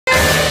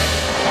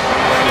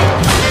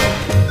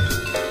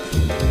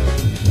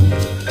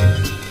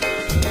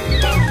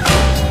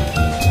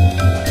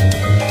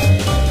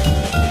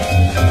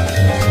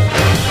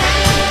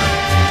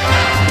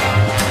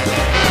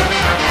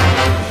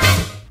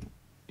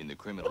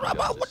criminal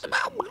justice system,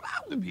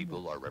 the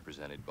people are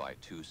represented by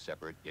two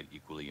separate yet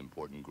equally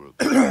important groups.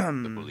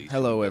 The police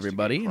Hello, who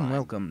everybody, investigate and crime,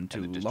 welcome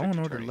to and the Law district and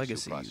Order attorneys who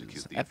Legacies,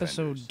 prosecute the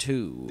Episode offenders.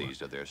 2.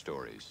 These are their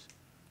stories.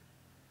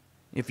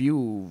 If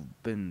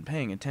you've been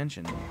paying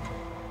attention,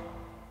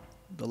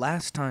 the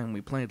last time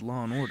we played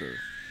Law and Order,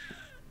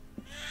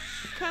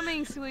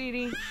 Coming,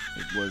 sweetie.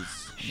 it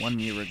was 1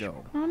 year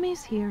ago.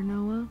 Mommy's here,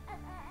 Noah.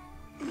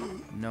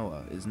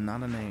 Noah is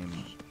not a name.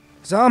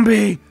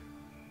 Zombie!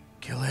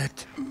 Kill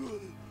it.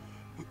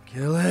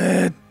 Kill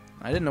it.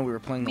 I didn't know we were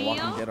playing The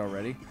Walking Neil? Dead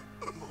already.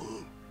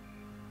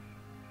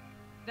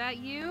 That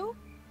you?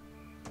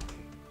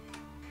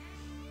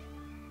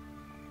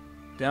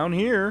 Down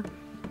here.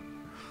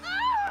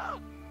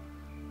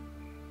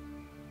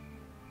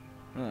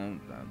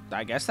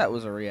 I guess that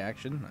was a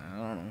reaction. I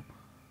don't know.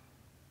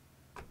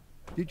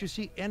 Did you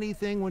see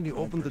anything when you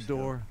opened the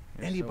door?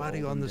 You're so Anybody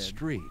old on and the dead.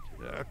 street?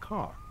 A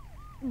car?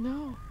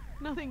 No,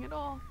 nothing at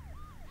all.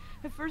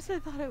 At first I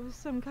thought it was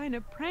some kind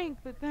of prank,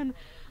 but then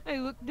I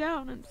looked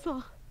down and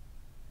saw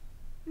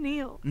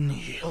Neil.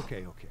 Neil.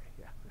 Okay,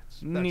 yeah.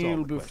 That's all Kneel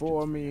the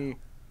before questions me.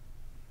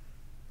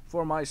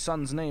 For my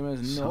son's name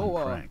is Some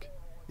Noah. prank.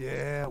 for now.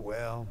 Yeah,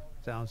 well,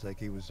 sounds like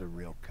he was a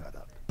real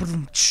cut-up.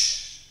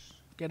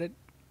 Get it?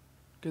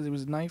 Because he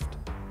was knifed.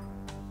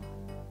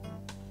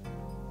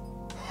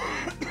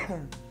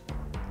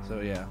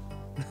 So yeah.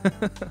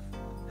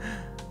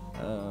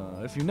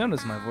 If you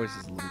notice, my voice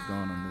is a little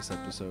gone on this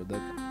episode.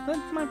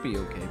 That might be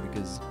okay,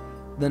 because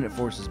then it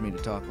forces me to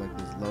talk like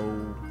this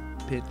low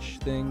pitch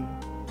thing,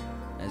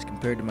 as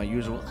compared to my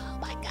usual, oh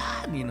my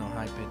god,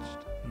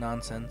 high-pitched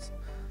nonsense.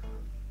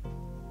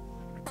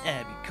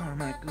 Abby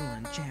Carmichael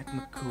and Jack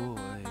McCoy,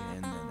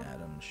 and then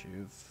Adam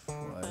Schiff.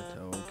 What?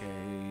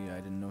 Okay, I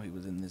didn't know he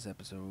was in this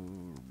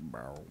episode.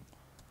 Bow.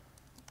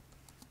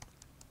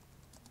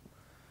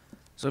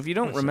 So if you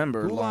don't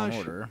remember Law and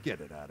Goulash? Order, Get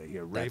it out of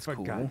here, Ray, that's for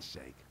cool. God's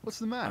sake. What's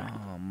the matter?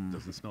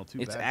 Doesn't smell too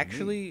it's bad.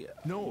 actually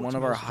No, it one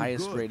of our smells too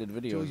highest good. rated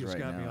videos Julia's right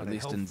got me now, on at a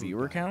least health in food viewer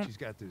diet. count. She's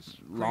got this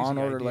Law and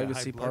crazy Order idea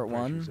Legacy high blood Part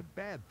pressure 1, is a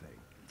bad thing.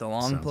 the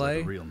long Sounds play,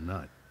 like a real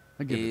nut.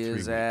 I give it 3 is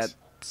weeks. at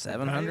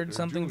 700 or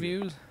something Julia?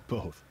 views.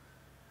 Both.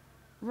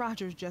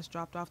 Rogers just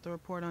dropped off the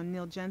report on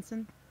Neil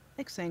Jensen.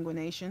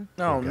 Exsanguination.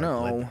 Oh Poor guy bled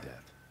no. to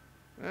death.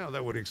 Well,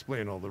 that would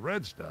explain all the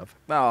red stuff.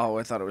 Oh,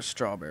 I thought it was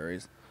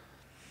strawberries.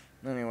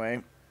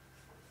 Anyway.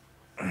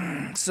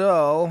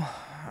 So,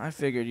 I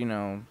figured,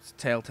 it's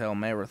Telltale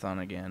Mayrathon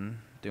again.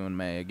 Doing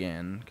May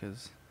again,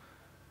 because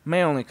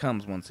May only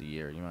comes once a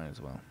year. You might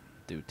as well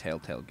do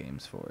Telltale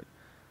games for it.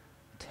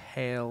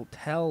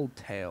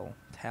 Telltale.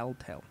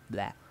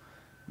 Blah.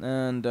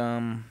 And,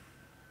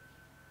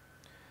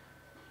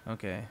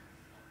 okay.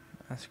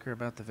 Ask her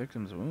about the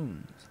victim's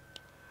wounds.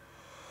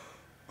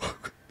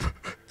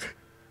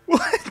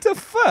 What the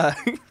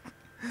fuck?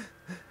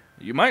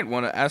 You might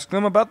want to ask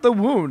them about the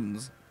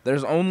wounds.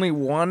 There's only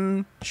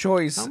one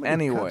choice How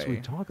many cuts we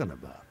anyway. talking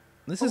about?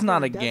 This is Over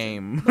not a a dozen,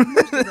 game. but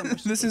most of them are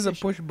This is a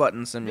superficial. push-button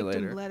Victim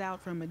simulator. bled out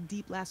from a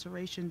deep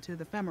laceration to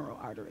the femoral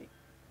artery.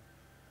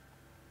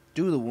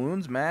 Do the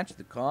wounds match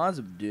the cause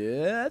of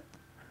death?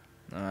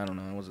 I don't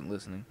know. I wasn't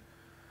listening.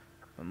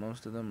 But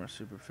most of them are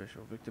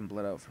superficial. Victim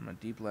bled out from a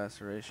deep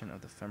laceration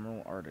of the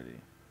femoral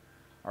artery.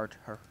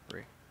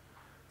 Artery.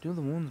 Do the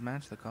wounds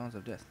match the cause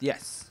of death?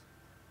 Yes.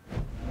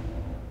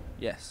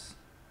 Yes.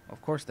 Of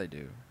course they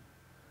do.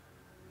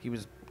 He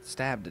was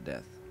stabbed to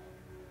death.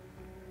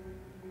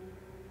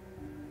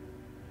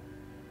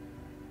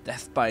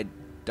 Death by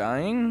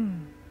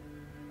dying?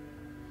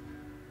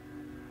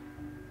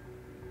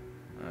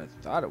 I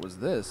thought it was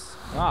this.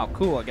 Oh,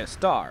 cool. I get a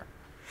star.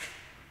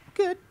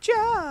 Good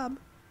job.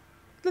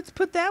 Let's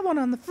put that one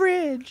on the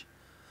fridge.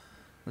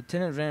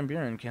 Lieutenant Van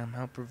Buren can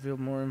help reveal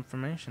more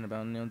information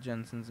about Neil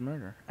Jensen's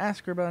murder.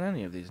 Ask her about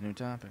any of these new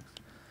topics.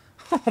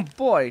 Oh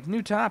boy,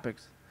 new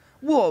topics.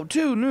 Whoa,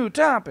 2 new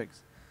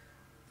topics.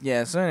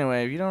 Yeah, so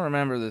anyway, if you don't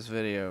remember this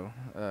video,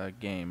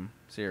 game,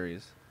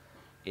 series,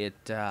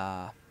 it's,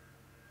 I'm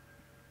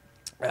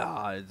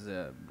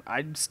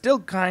still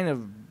kind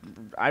of,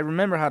 I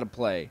remember how to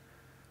play,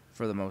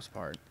 for the most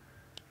part.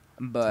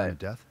 Time But of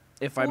death?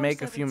 if I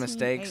make a few 4:17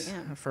 mistakes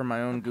a.m. for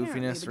my own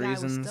Apparently, goofiness the guy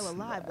was reasons, still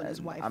alive when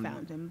his wife I'm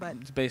found him, but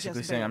it's basically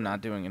just saying I'm barely.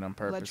 not doing it on Blood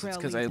purpose. It's trail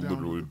because I leads down.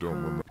 literally don't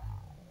remember.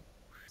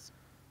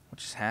 What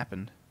just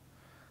happened?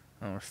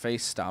 Oh, her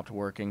face stopped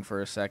working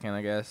for a second,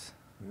 I guess.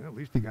 Well, at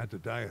least he got to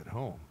die at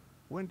home.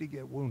 When did he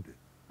get wounded?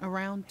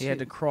 Around He had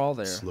to 2. crawl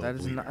there. Slow That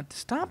is bleeding. not.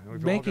 Stop Yeah,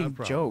 we've all making got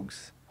problems.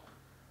 jokes.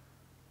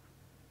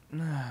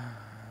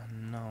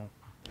 No.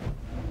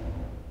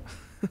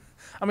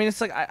 I mean,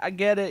 it's like I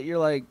get it. You're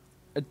like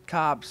a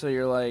cop, so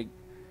you're like,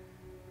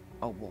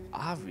 oh well,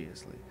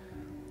 obviously,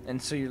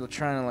 and so you're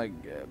trying to like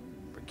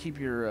keep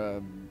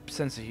your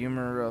sense of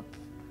humor up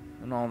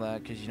and all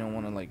that, because you don't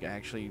want to like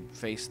actually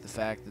face the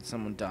fact that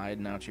someone died.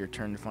 Now it's your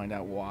turn to find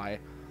out why.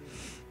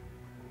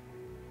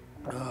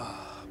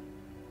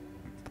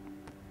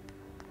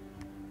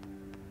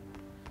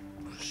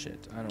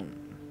 Shit, I don't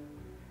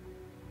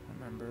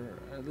remember.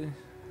 At least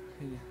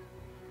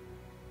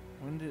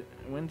when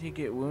did he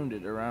get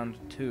wounded? Around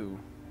 2.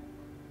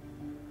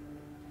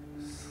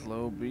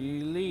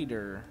 Slowby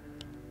leader.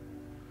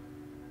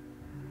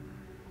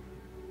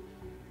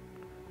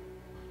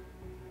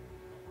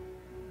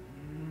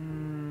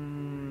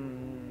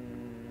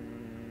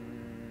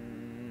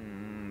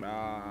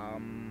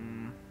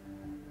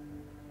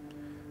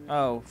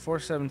 Oh,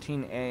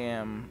 4:17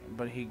 a.m.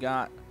 But he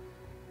got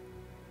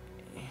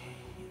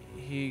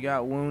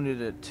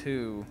wounded at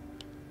 2,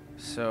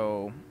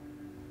 so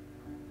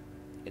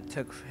it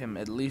took him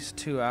at least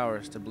 2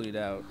 hours to bleed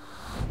out.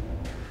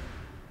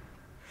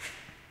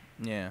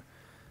 Yeah.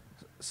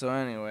 So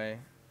anyway,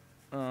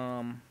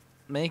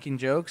 making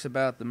jokes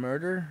about the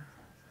murder,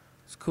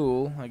 it's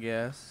cool, I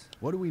guess.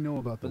 What do we know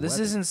about the But this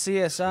weapon? isn't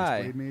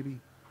CSI. Switchblade, maybe?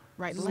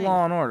 Right, This is Lennie.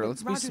 Law and Order. But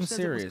Let's be Roger some says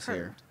it was serious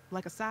here. curved,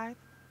 like a scythe.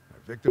 The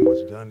victim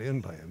was done in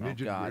by a Oh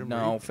midget. God, grim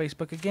no! reaper.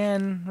 Facebook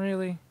again,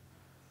 really?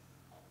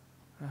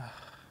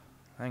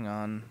 Hang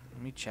on,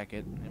 let me check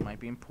it. It might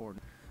be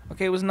important.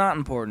 Okay, it was not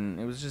important.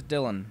 It was just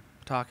Dylan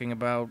talking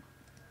about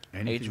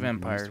Anything Age of we can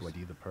use Empires. to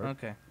ID the perp?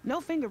 Okay. No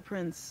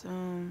fingerprints.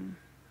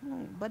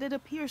 But it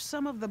appears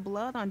some of the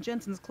blood on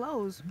Jensen's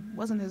clothes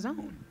wasn't his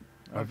own.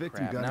 Our Oh,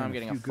 victim crap. got Now in I'm a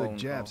getting few a phone good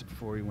jabs call.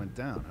 before he went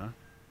down, huh?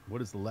 What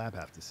does the lab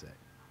have to say?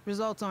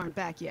 Results aren't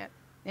back yet.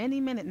 Any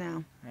minute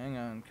now. Hang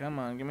on, come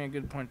on, give me a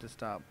good point to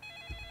stop.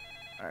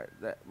 All right,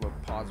 we'll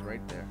pause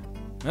right there.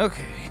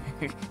 Okay.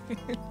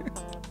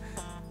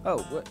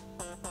 Oh, what?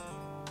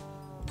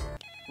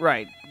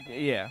 Right.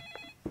 Yeah.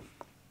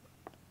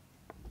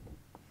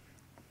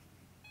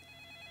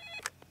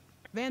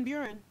 Van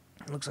Buren.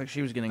 Looks like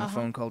she was getting a Uh-huh.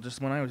 phone call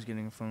just when I was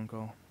getting a phone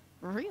call.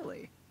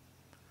 Really?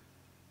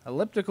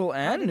 Elliptical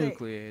and did they-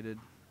 nucleated.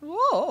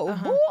 Whoa,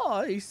 Uh-huh.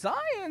 boy,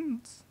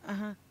 science.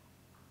 Uh-huh.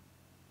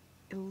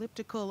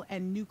 Elliptical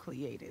and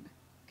nucleated.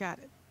 Got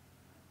it.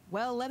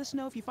 Well, let us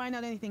know if you find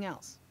out anything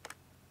else.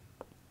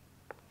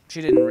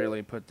 She didn't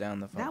really put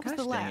down the phone. That was Gosh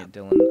the dang lab. it,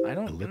 Dylan. I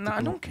don't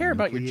Elliptical care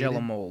about your nucleated?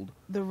 Jello mold.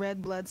 The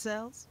red blood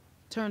cells?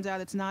 Turns out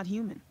it's not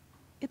human.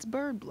 It's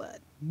bird blood.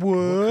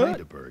 What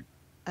kind of bird?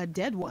 A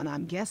dead one,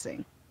 I'm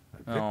guessing. The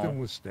victim Oh.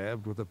 was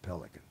stabbed with a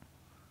pelican.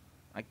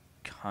 I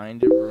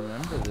kind of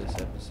remember this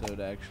episode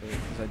actually,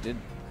 because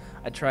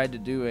I tried to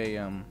do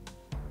a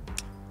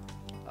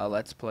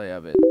let's play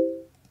of it.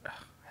 Ugh,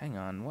 hang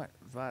on, what?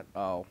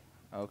 Oh,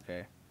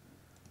 okay.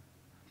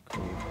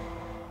 Cool.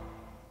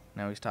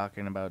 Now he's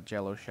talking about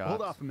Jello shots.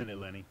 Hold off a minute,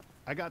 Lenny.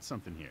 I got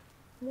something here.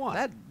 What?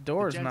 That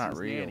door's The not Jensen's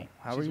real. nanny.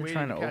 How are She's you waiting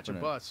trying to catch open a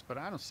it? bus, but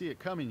I don't see it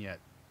coming yet.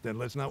 Then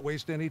let's not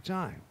waste any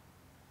time.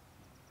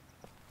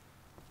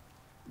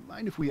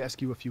 Mind if we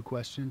ask you a few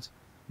questions?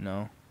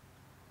 No.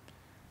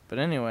 But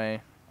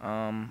anyway,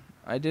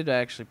 I did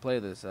actually play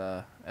this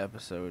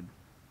episode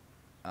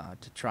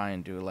to try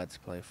and do a let's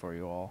play for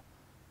you all,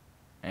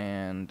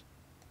 and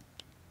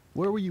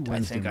Where were you I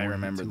Wednesday think I morning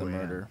remember at the 2 a.m.?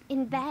 murder,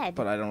 In bed.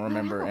 but I don't Where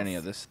remember else? any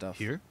of this stuff.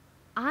 Here?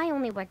 I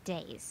only work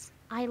days.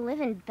 I live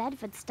in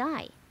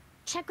Bedford-Stuy.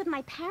 Check with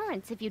my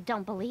parents if you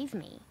don't believe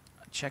me.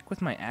 Check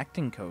with my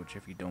acting coach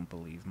if you don't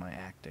believe my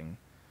acting.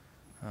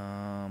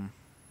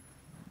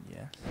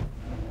 Yes.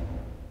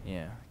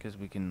 Yeah, because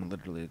we can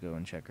literally go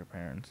and check her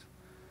parents.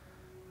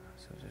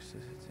 So this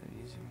is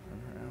easy from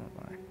her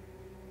alibi.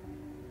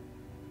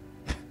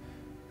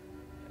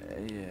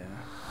 Yeah.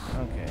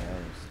 Okay,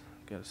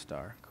 I got a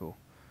star. Cool.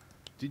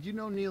 Did you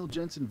know Neil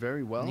Jensen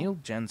very well? Neil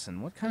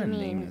Jensen. What kind You of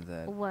name mean, is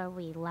that? were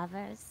we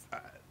lovers?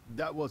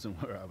 That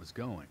wasn't where I was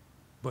going.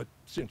 But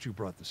since you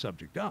brought the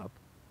subject up,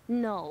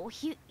 No,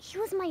 he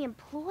was my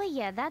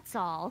employer, that's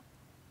all.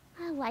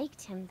 I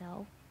liked him,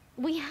 though.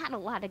 We had a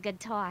lot of good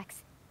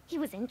talks. He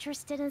was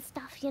interested in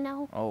stuff, you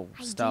know? Oh,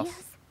 Ideas.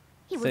 stuff.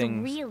 He was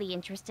Things. really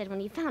interested when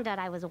he found out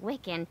I was a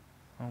Wiccan.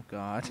 Oh,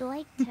 God. He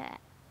liked to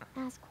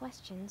ask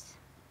questions.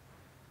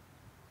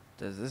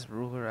 Does this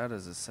rule her out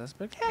as a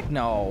suspect? Heck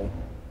no.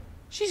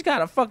 She's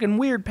got a fucking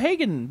weird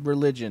pagan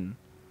religion.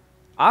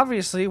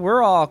 Obviously,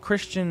 we're all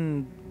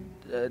Christian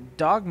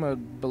dogma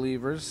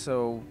believers,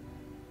 so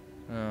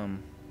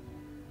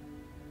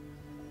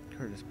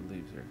Curtis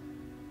believes her.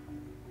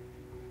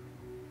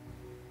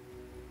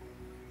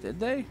 Did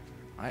they?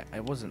 I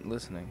wasn't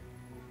listening.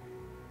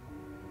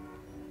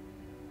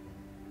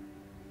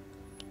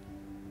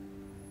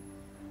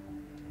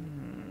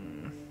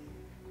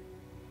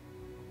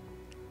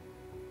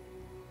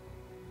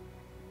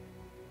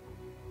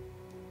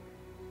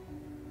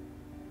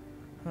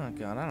 Oh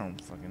god, I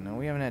don't fucking know.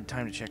 We haven't had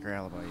time to check her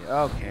alibi yet.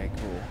 Okay,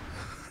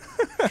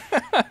 cool.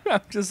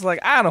 I'm just like,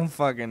 I don't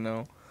fucking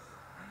know.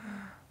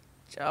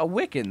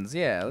 Wiccans,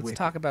 yeah. Let's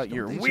talk about Don't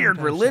your they weird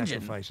sometimes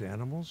religion. Sacrifice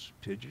animals,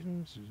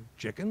 pigeons,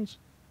 chickens.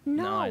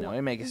 No, I know,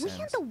 it makes we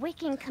sense. in the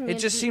Wiccan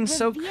community seems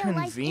so revere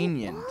life in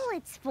convenient. all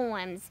its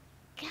forms.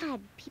 God,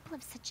 people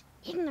have such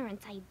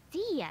ignorant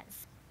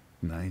ideas.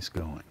 Nice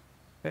going.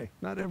 Hey,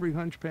 not every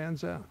hunch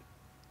pans out.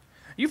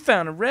 You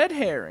found a red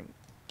herring.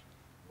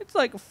 It's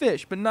like a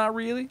fish, but not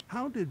really.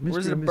 How did Or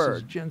is it Mr. a and Mrs.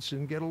 bird?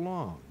 Jensen get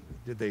along?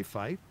 Did they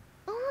fight?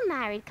 All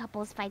married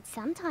couples fight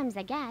sometimes,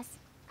 I guess.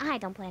 I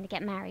don't plan to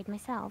get married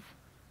myself.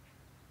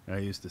 I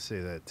used to say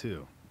that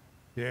too.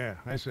 Yeah,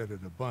 I said it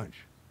a bunch.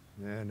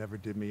 Yeah, never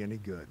did me any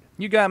good.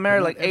 You got married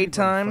But like not 8 everybody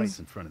times. Fights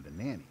in front of the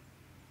nanny.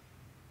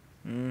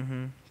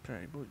 Mm-hmm.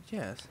 Pretty, but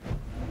yes.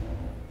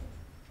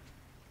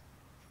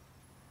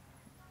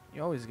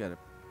 You always gotta...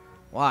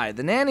 Why?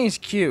 The nanny's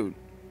cute.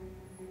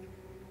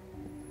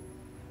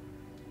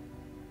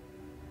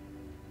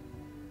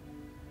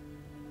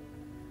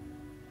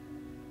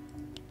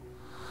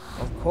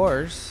 Of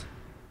course.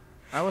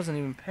 I wasn't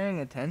even paying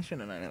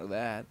attention, and I know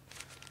that.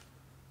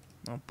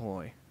 Oh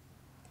boy.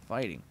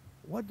 Fighting.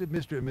 What did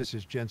Mr. and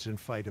Mrs. Jensen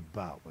fight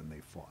about when they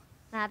fought?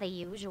 Ah, the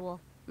usual.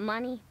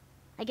 Money.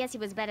 I guess he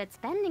was better at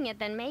spending it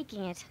than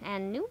making it,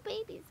 and new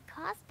babies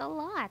cost a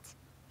lot.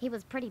 He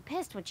was pretty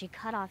pissed when she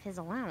cut off his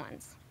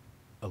allowance.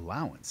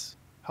 Allowance?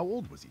 How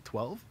old was he,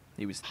 12?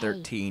 He was Hey,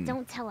 13.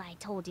 don't tell her I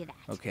told you that.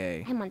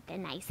 Okay. I want the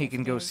nicest. He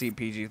can go see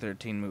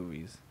PG-13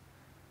 movies.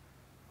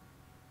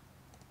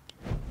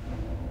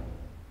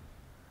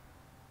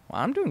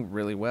 Well, I'm doing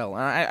really well.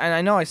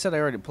 I know I said I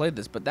already played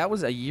this, but that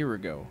was a year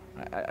ago.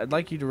 I'd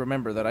like you to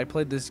remember that I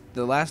played this...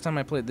 The last time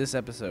I played this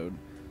episode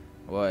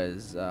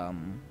was,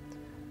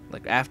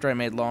 like, after I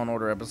made Law &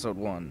 Order Episode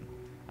 1.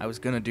 I was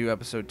gonna do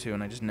Episode 2,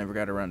 and I just never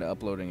got around to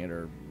uploading it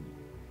or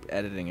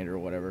editing it or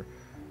whatever.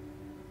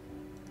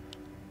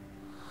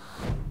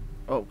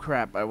 Oh,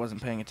 crap. I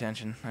wasn't paying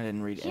attention. I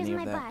didn't read Here's any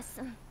my of that. bus.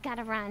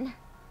 Gotta run.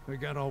 We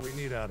got all we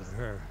need out of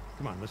her.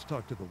 Come on, let's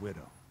talk to the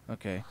widow.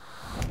 Okay.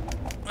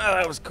 Well,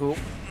 that was cool.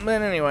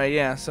 But anyway,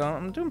 yeah, so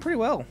I'm doing pretty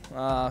well.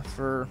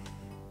 For,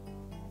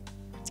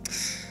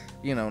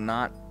 you know,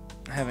 not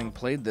having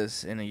played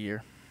this in a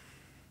year.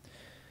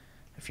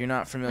 If you're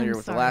not familiar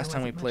with the last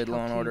time we played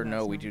Law & Order,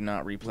 no, we do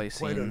not replay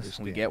scenes.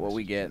 We get what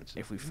we get.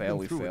 If we fail,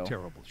 we fail.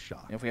 Terrible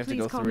shock. If we have to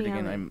go through it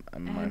again,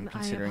 I'm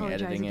considering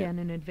editing it.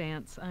 in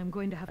advance. I'm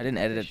going to have I didn't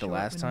edit it the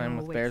last time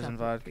with Bears and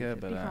Vodka,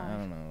 but I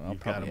don't know. I'll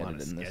probably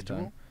edit it in this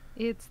time.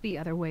 It's the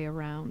other way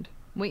around.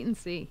 Wait and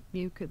see.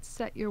 You could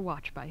set your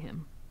watch by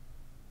him.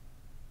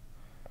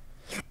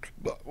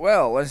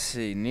 Well, let's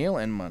see. Neil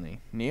and money.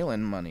 Neil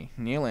and money.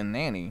 Neil and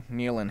nanny.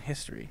 Neil and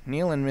history.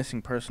 Neil and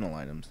missing personal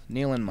items.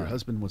 Neil and Your money.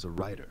 husband was a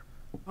writer.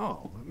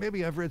 Oh,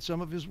 maybe I've read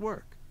some of his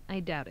work. I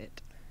doubt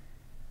it.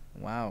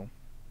 Wow.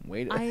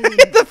 Wait. I the know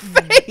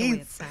the way it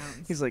face.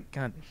 sounds. He's like,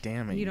 God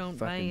damn it. You don't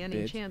by fucking any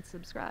bitch. chance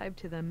subscribe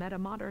to the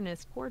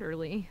Metamodernist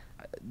Quarterly.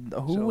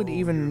 Who would So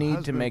even your need to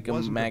husband make a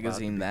wasn't about to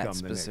magazine that become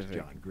the next specific?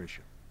 John Grisham.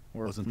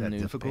 Or Wasn't that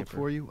difficult newspaper?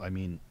 for you? I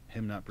mean,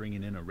 him not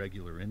bringing in a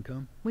regular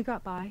income? We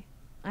got by.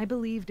 I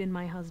believed in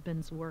my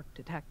husband's work,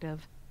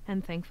 detective,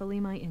 and thankfully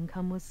my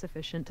income was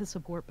sufficient to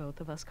support both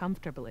of us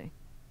comfortably.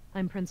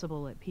 I'm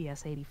principal at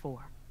PS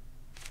 84.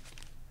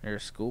 You're a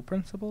school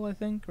principal, I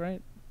think,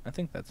 right? I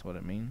think that's what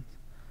it means.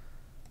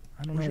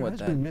 I don't Was know your what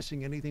that... husband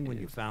missing anything when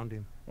you found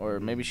him?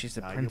 Or maybe she's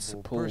a Valuable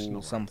principal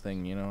personal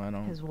something, you know, I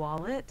don't... His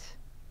wallet,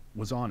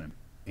 Was on him.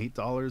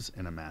 $8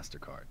 and a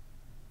MasterCard.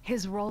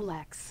 his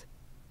Rolex.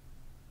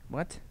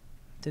 What?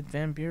 Did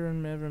Van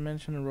Buren ever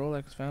mention a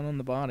Rolex found on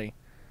the body?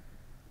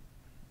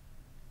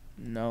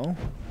 No?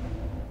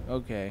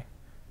 Okay.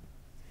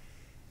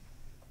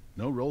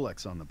 No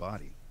Rolex on the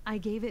body. I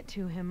gave it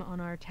to him on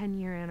our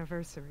 10-year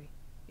anniversary.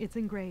 It's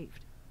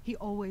engraved. He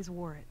always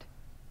wore it.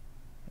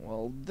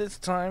 Well, this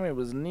time it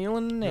was Neil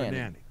and Your Nanny.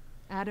 nanny.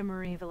 Ada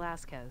Marie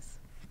Velasquez.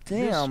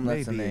 Damn,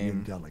 this that's a may be an name.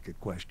 indelicate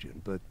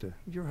question, but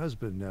your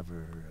husband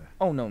never...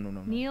 Oh, no.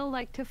 Neil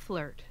liked to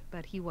flirt,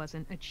 but he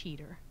wasn't a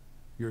cheater.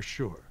 You're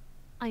sure?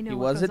 I know He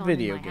what was goes at on in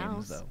video my games,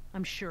 house. though.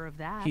 I'm sure of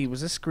that. He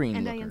was a screen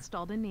And I looker.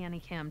 installed a nanny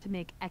cam to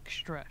make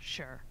extra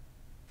sure.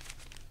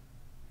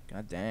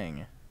 God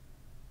dang.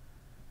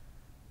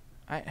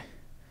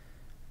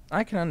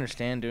 I can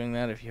understand doing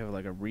that if you have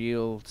like a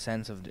real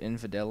sense of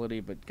infidelity,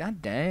 but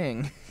god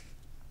dang.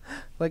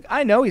 Like,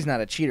 I know he's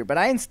not a cheater, but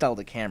I installed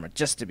a camera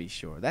just to be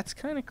sure. That's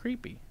kind of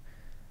creepy.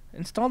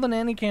 Install the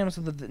nanny cam so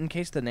that in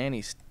case the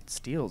nanny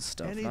steals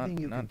stuff, Anything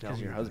you can not tell because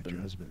me your about husband.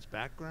 your husband's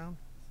background?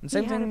 And He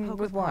same had a thing poker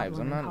with wives.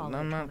 problem I'm in college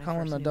not when I calling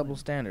first the knew double him.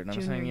 standard. I'm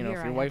Junior saying, you know, year,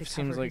 if I your had wife to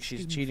seems cover like his she's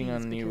student cheating fees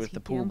on you because with he the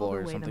pool gambled boy or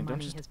away the something, don't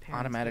money just his parents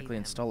automatically gave him.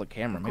 install a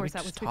camera. Of Maybe course,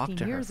 that just was talk 15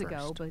 to her years first.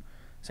 ago, but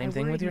Same I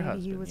thing with worried your maybe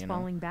husband, he was you know.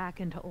 falling back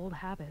into old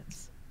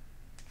habits.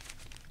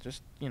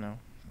 Just, you know.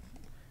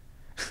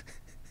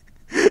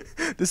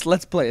 This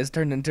Let's Play has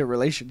turned into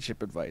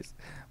relationship advice.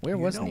 Where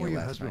was you know Neil where your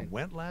last husband night?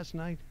 went last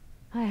night?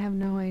 I have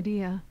no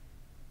idea.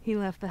 He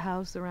left the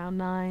house around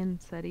 9,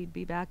 said he'd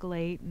be back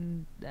late,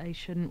 and I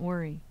shouldn't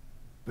worry.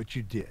 But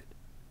you did.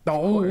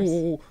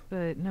 Oh,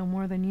 But no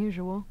more than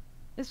usual.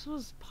 This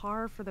was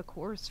par for the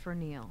course for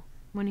Neil.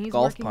 When he's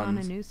Golf working on a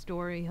puns. new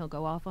story, he'll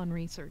go off on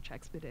research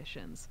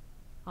expeditions.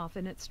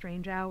 Often at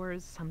strange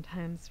hours,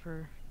 sometimes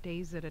for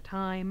days at a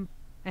time.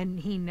 And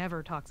he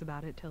never talks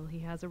about it till he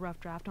has a rough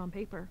draft on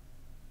paper.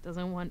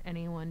 Doesn't want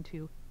anyone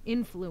to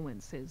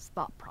influence his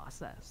thought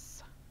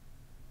process.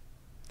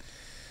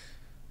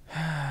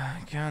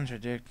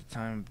 contradict the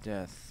time of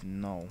death.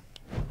 No.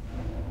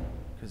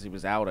 Because he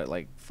was out at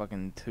like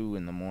fucking 2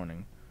 in the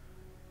morning.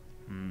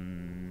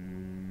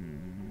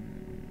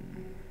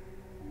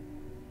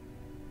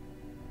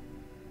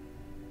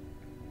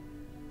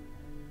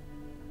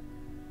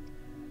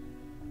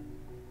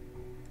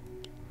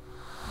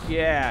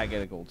 Yeah, I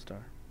get a gold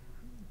star.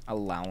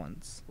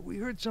 Allowance. We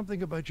heard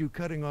something about you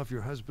cutting off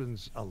your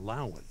husband's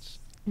allowance.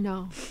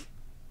 No.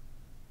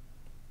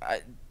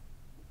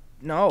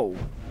 No.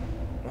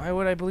 Why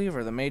would I believe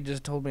her? The maid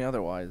just told me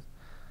otherwise.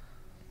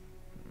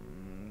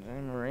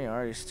 Marie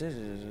already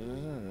stitches.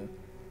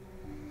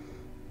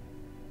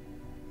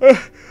 I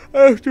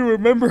have to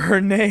remember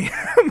her name.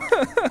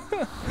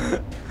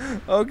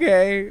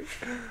 Okay.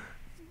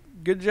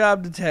 Good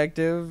job,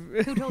 detective.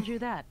 Who told you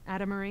that?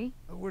 Ada Marie?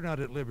 We're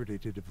not at liberty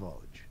to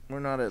divulge. We're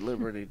not at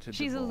liberty to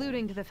She's divulge.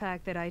 alluding to the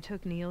fact that I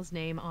took Neil's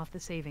name off the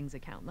savings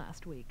account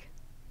last week.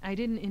 I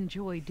didn't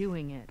enjoy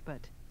doing it,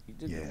 but You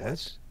did the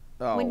Yes?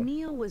 what? Oh. when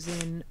Neil was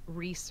in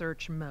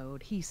research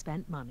mode, he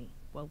spent money.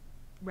 Well,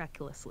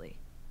 recklessly.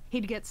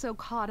 He'd get so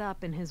caught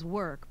up in his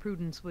work,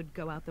 prudence would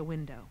go out the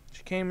window.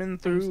 She came in I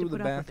used through to the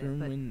put up with it, bathroom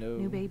but window.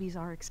 New babies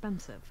are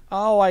expensive.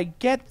 Oh, I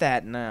get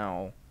that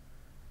now.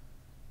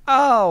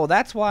 Oh,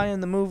 that's why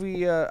in the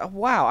movie,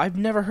 wow, I've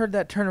never heard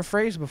that turn of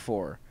phrase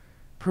before.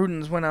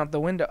 Prudence went out the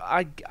window.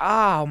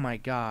 Oh my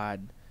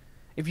God.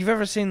 If you've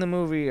ever seen the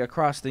movie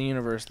Across the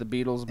Universe, the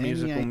Beatles Any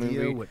musical idea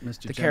movie, what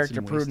Mr. the Jensen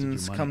character wasted your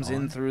Prudence money comes in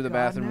on? through the God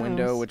bathroom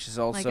window, knows. which is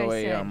Like also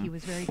I said, a he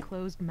was very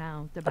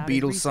closed-mouthed a about his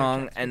Beatles research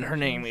song, and her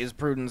name expeditions. is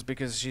Prudence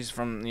because she's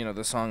from, you know,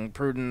 the song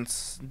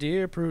Prudence,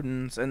 Dear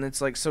Prudence, and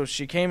it's like, so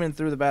she came in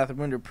through the bathroom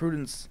window,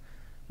 Prudence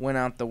went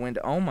out the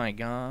window. Oh my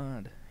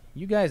God.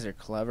 You guys are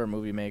clever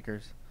movie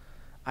makers.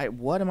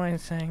 What am I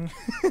saying?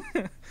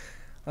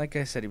 Like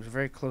I said, he was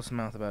very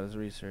close-mouthed about his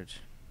research.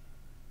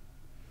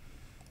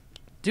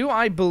 Do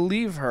I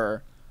believe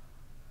her?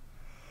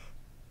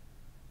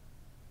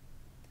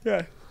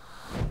 Yeah.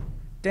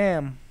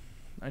 Damn.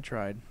 I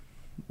tried.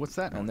 What's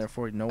that? And noise?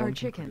 therefore, no Our one can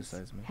chickens,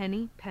 criticize me.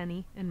 Henny,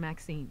 Penny, and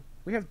Maxine.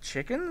 We have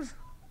chickens?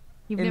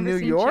 You've In never New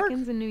seen York?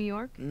 chickens in New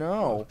York?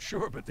 No.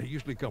 Sure, but they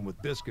usually come with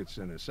biscuits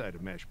and a side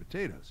of mashed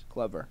potatoes.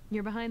 Clever.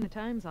 You're behind the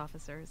times,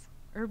 officers.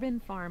 Urban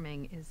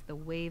farming is the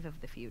wave of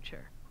the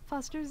future.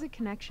 Fosters a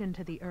connection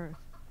to the earth.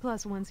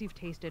 Plus, once you've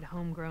tasted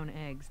homegrown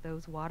eggs,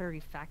 those watery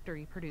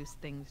factory-produced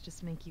things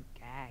just make you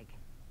gag.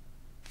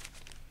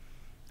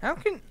 How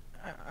can...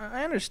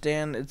 I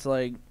understand it's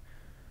like,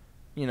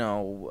 you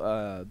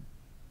know,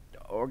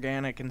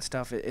 organic and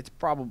stuff. It's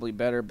probably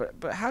better,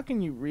 but how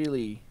can you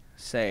really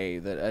say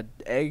that an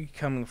egg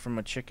coming from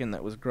a chicken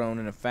that was grown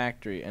in a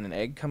factory and an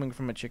egg coming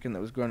from a chicken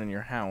that was grown in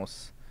your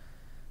house,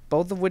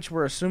 both of which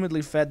were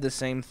assumedly fed the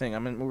same thing? I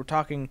mean, we're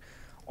talking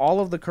all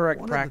of the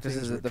correct One of the practices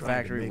things at we're the trying to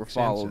factory make were sense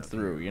followed of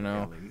through, here, you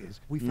know? Ellie, is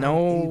we found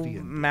No avian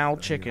blood mal on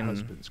your chicken,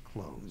 husband's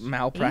clothes.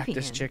 malpractice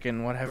Avian?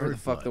 chicken, whatever the Bird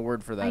fuck blood. the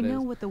word for that I is.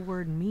 know what the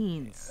word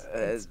means.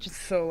 It's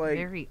just so, like,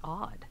 very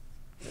odd.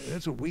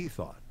 That's what we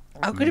thought.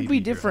 how could it Maybe be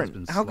your different?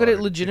 husband How could it slaughtered a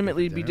chicken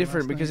legitimately for be dinner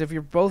different? last Because night? if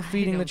you're both I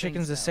feeding the don't think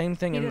chickens the so. same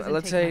thing, He and doesn't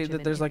let's take say much of that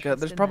an there's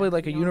interest in probably that,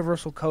 like a you know?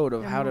 universal code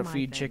of They're how to more my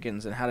feed thing.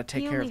 chickens and how to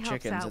take He care only of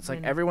helps chickens. out It's like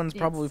when everyone's it's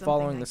probably something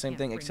following I the same can't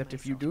thing, bring except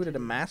if you myself do it to at a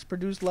do.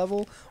 mass-produced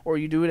level or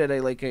you do it at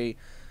a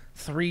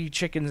 3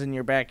 chickens in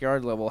your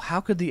backyard level. How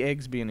could the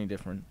eggs be any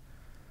different?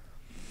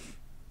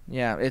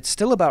 Yeah, it's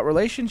still about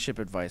relationship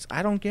advice.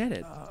 I don't get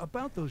it.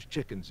 About those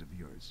chickens of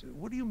yours,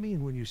 what do you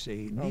mean when you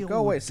say Oh, Neil go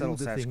away, would do Subtle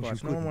the things you Sasquatch. No one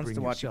couldn't wants bring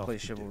to watch you yourself play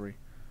to do? chivalry.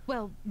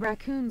 Well,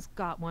 Raccoon's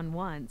got one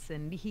once,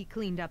 and he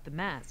cleaned up the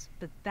mess,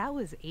 but that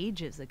was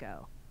ages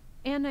ago.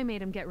 And I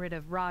made him get rid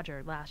of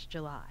Roger last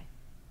July.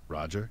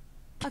 Roger?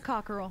 A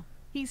cockerel.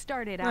 He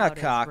started A out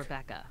cock. as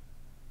Rebecca.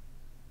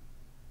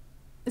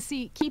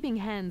 See, keeping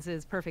hens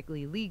is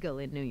perfectly legal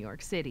in New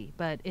York City,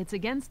 but it's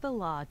against the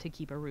law to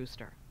keep a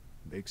rooster.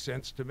 Makes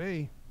sense to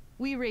me.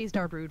 We raised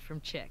our brood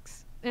from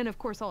chicks. And of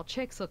course, all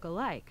chicks look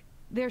alike.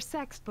 They're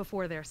sexed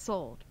before they're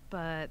sold,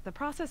 but the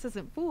process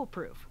isn't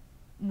foolproof.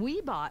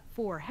 We bought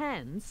 4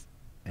 hens.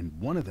 And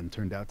one of them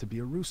turned out to be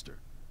a rooster.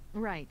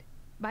 Right.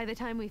 By the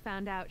time we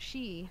found out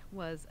she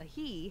was a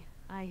he,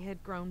 I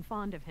had grown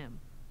fond of him.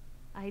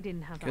 I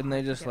didn't have the Couldn't they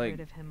heart to just, get like, rid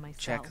of him myself,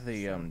 check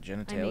the so I made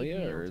genitalia,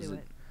 Neil or is do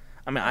it?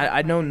 I mean, I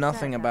Like know I said,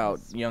 nothing that about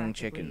was young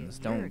practically a chickens.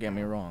 year Don't get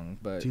me ago. wrong,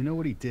 but Do you know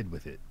what he did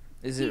with it?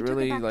 is He it took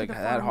really back to like the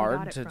that farm we got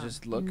hard it to from,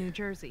 just look? in New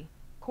Jersey.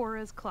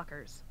 Cora's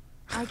Cluckers.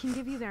 I can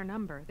give you their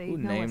number. They Who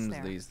know us names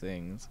there. these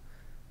things?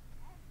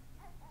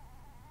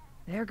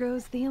 There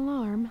goes the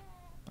alarm.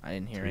 I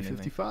didn't hear anything.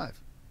 3:55.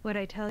 What'd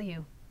I tell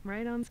you?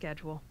 Right on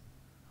schedule.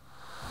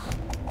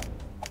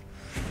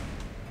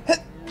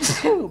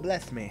 Ooh,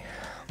 bless me.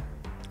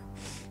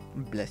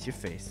 Bless your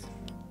face.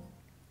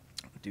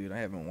 Dude, I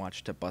haven't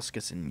watched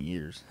Tobuscus in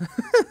years.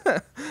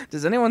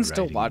 Does anyone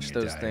still Writing watch in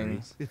your those diary.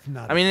 things? It's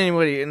not. I mean, a-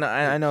 anybody. And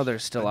I know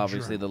there's still a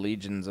obviously the journal.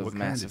 legions of What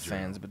kind of massive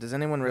fans, journal? but does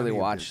anyone None really of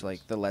your watch business.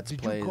 like the Let's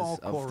Did you Plays call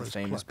of the Cora's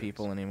famous Cluckers?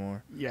 people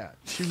anymore? Yeah,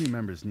 she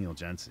remembers Neil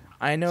Jensen.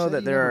 I know Said that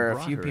he there never are a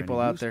brought few her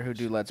people any out there who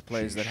do roosters. Let's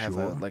Plays She's that have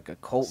sure? like a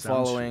cult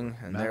Sounds following,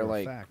 sure. and Matter they're of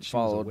like fact, she was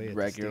followed away at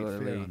the state fair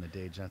regularly. on the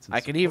day Jensen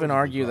I could even supposedly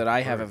argue brought that I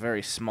the have a bird.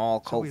 very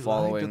small So cult we lied to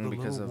following the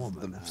because little of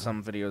woman, huh?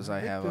 some videos I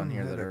have on Victim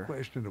here had that a are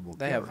questionable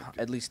they have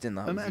character. at least in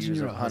the Imagine views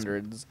you're of a husband,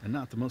 hundreds. and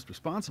not the most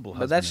responsible But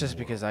husband that's in just the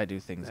world. because I do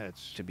things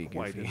That's to be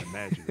quite goofy. an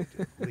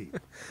imaginative leap.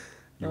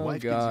 Your Oh,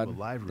 wife God. gives you a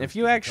live If rooster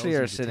you and actually tells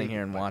are you to sitting take here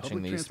it and by watching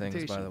public these things, by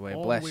transportation the way,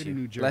 all bless way to you.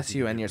 New Jersey Bless to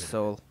you get and your rid of it.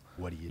 soul.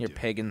 What do you Your do?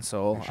 pagan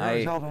soul. I sure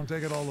as hell don't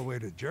take it all the way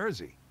to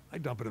Jersey. I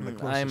dump it in the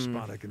closest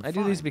spot I can I find.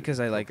 do these because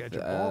I Go like catch a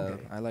ball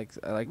game. I like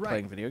Right.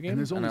 playing video And games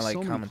there's and only I like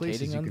so many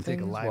places commentating you on can take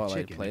a things live while I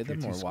chicken play if you're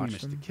them too or watch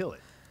squeamish to them. kill it.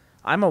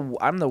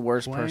 I'm the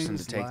worst person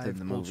to Twang's take them Live to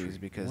the movies Poultry,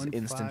 because 152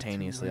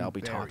 instantaneously I'll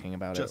be Berry, talking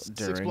about it just 6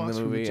 during the blocks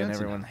from the movie and Jensen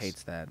everyone house.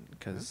 hates that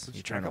because Let's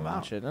you're trying to check 'em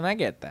watch out. it and I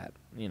get that,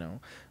 you know.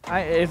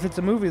 If it's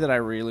a movie that I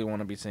really want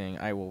to be seeing,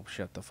 I will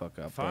shut the fuck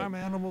up. but- Farm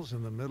animals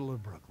in the middle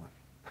of Brooklyn.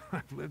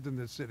 I've lived in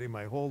this city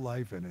my whole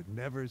life, and it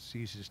never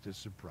ceases to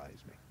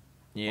surprise me.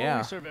 Yeah.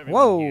 We serve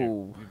everyone here.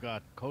 Whoa. We've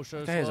got kosher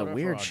That guy has a slaughter for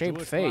weird our shaped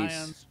Jewish face.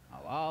 clients,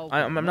 halal for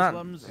I'm not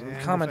Muslims. And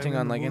if commenting I'm in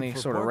on the like mood any for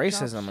sort of pork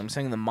racism. chops, I'm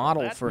saying the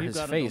model that, for we've his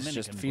got a face Dominican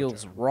just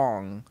feels butcher.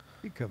 wrong.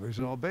 He covers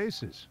all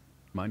bases.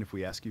 Mind if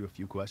we ask you a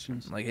few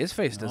questions? Like his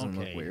face doesn't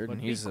look Okay, weird, but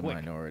and be he's a quick.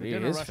 minority. The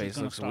dinner His rush is face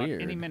gonna looks start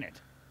weird. Any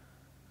minute.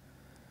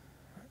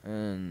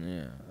 And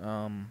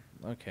yeah,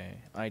 okay,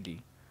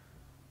 ID.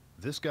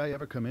 This guy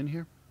ever come in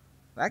here?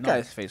 That No.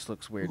 guy's face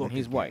looks weird, Look and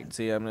he's again. white.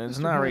 See, I mean, it's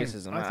Mr. not Wang,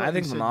 racism. I thought I you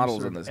think said the you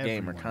models in served this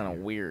game are everyone kind of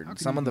here. weird. How can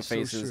Some you of be the so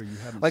faces, sure you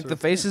haven't like the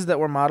served faces that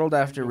were modeled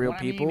after real What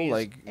I mean people, is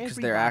like because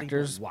they're everybody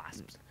actors. but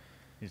wasps.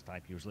 His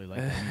type usually like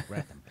meat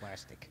breath and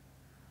plastic.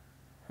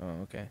 Oh,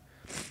 okay.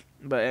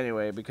 But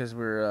anyway, because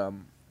we're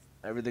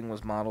everything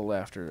was modeled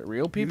after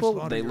real people, You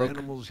slaughter they your look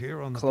animals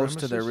here on the close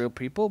to their premises? real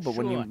people. But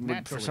when Sure, you, for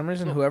naturally. some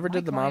reason, Look, whoever my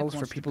did the client models for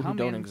wants to people who come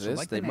don't in, exist,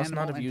 select they an must not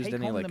animal, have and used take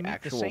any home like the meat the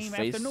actual same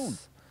afternoon.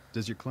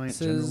 Does your client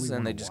generally faces, and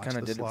want they to just watch kind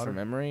of the did it slaughter? from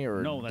memory,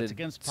 or No, that's did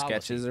against policy.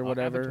 sketches or Our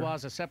whatever.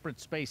 abattoir's a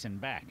separate space in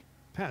back.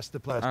 Past the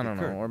plastic I don't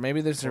know, curtain. or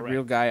maybe there's a real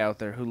Correct. guy out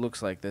there who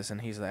looks like this,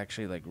 and he's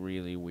actually like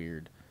really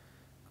weird.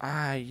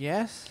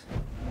 Yes.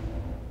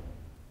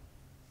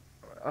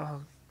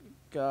 Oh,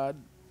 God,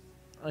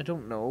 I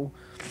don't know.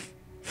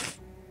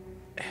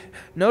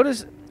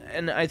 Notice,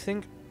 and I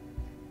think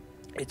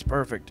it's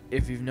perfect.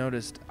 If you've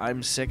noticed,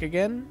 I'm sick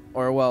again,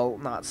 or well,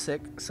 not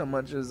sick so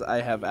much as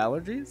I have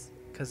allergies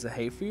because of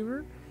hay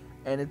fever,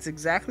 and it's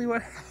exactly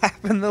what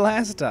happened the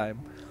last time.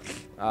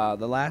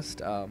 The last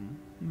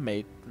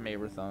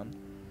Mayrathon.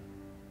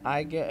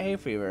 I get hay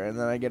fever, and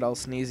then I get all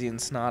sneezy and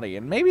snotty,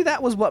 and maybe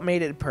that was what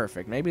made it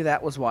perfect. Maybe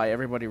that was why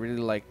everybody really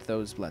liked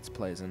those Let's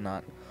Plays and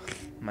not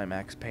my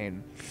Max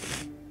Payne.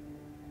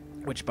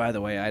 Which, by the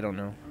way, I don't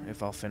know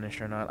if I'll finish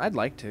or not. I'd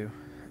like to.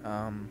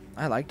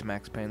 I liked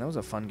Max Payne. That was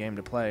a fun game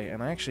to play,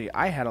 and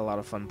I had a lot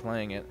of fun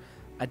playing it.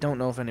 I don't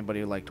know if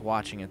anybody liked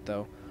watching it,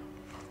 though.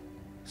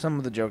 Some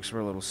of the jokes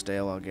were a little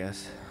stale, I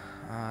guess.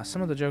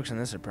 Some of the jokes in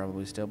this are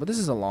probably stale, but this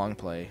is a long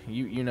play.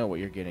 You know what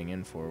you're getting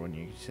in for when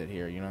you sit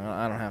here. You know,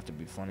 I don't have to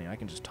be funny. I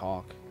can just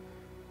talk.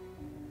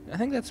 I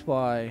think that's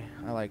why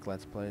I like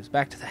Let's Plays.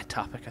 Back to that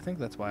topic. I think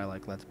that's why I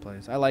like Let's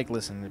Plays. I like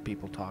listening to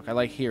people talk. I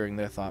like hearing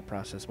their thought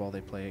process while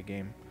they play a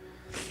game.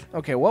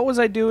 Okay, what was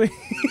I doing?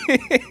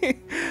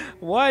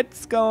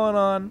 What's going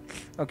on?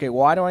 Okay,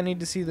 why do I need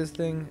to see this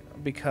thing?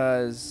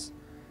 Because,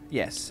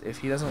 yes, if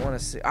he doesn't want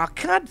to see... Oh,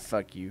 God,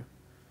 fuck you.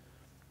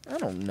 I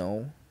don't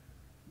know.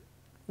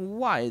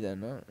 Why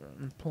then?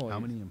 Employee. How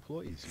many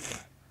employees you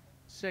got?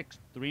 6,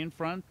 3 in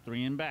front,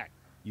 3 in back.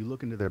 You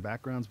look into their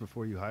backgrounds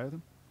before you hire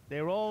them?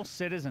 They're all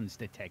citizens,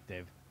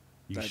 detective.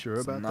 You That's sure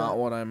about not that?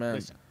 what I meant.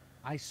 Listen,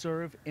 I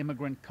serve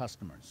immigrant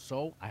customers,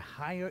 so I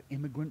hire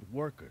immigrant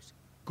workers.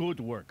 Good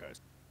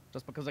workers.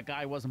 Just because a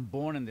guy wasn't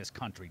born in this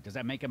country, does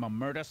that make him a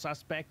murder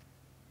suspect?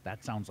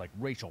 That sounds like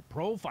racial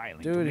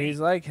profiling to Dude, me. he's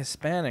like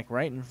Hispanic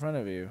right in front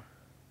of you.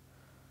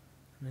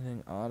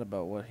 Anything odd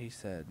about what he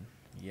said?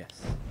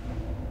 Yes.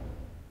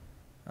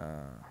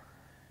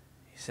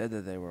 He said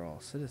that they were all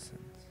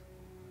citizens.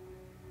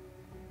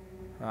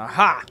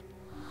 Aha!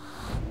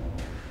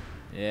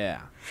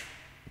 Yeah.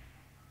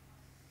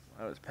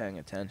 I was paying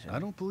attention. I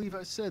don't believe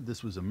I said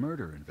this was a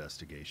murder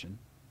investigation.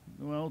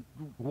 Well,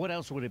 what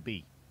else would it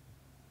be?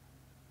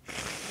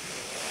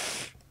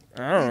 I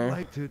don't I'd know.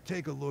 like to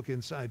take a look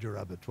inside your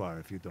abattoir,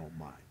 if you don't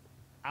mind.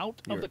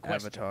 Out Your of the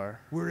question.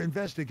 avatar. We're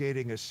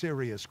investigating a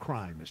serious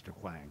crime, Mr.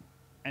 Huang.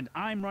 And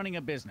I'm running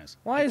a business.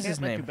 Why I is can't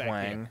his let name you back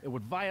here. Huang? It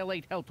would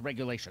violate health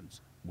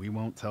regulations. We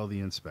won't tell the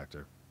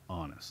inspector.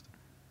 Honest.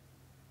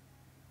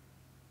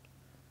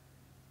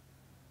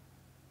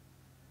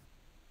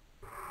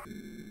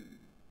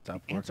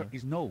 Stop The answer working.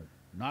 is no,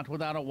 not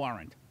without a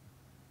warrant.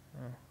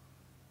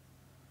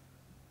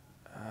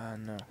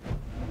 No.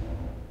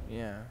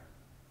 Yeah.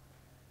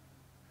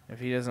 If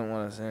he doesn't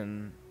want us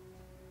in,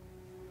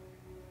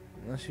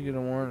 unless you get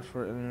a warrant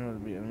for it to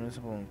be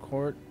admissible in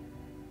court.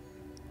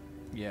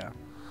 Yeah.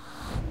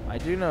 I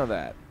do know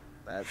that.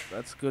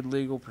 That's good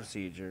legal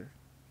procedure.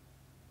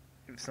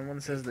 If someone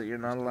says that you're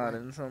not allowed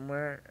in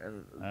somewhere,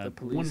 and the one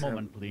police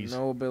moment, have please.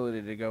 no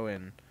ability to go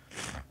in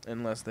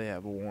unless they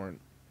have a warrant.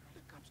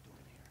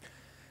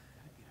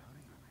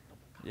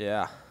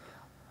 Yeah.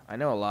 I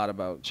know a lot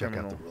about Check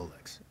criminal out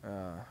the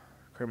Rolex.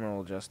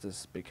 criminal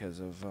justice because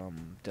of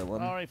Dylan.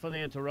 Sorry for the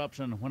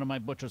interruption. One of my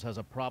butchers has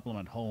a problem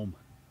at home.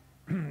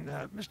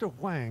 Mr.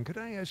 Huang, could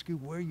I ask you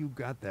where you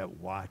got that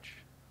watch?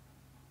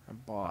 I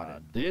bought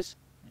it. This?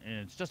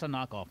 It's just a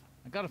knockoff.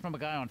 I got it from a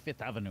guy on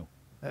 5th Avenue.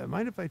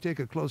 Mind if I take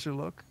a closer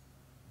look?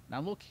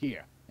 Now look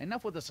here.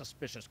 Enough with the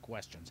suspicious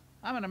questions.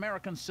 I'm an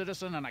American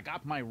citizen and I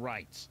got my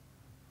rights.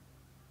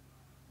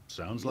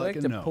 Sounds You like like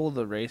a to no. pull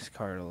the race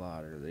card a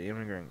lot, or the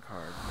immigrant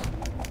card.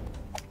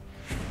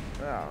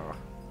 Oh.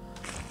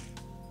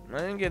 I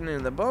didn't get any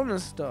of the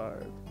bonus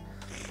stars.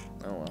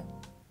 Oh well.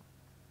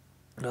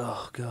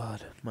 Oh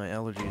god, my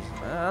allergies.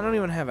 I don't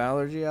even have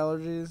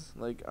allergies.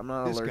 Like, I'm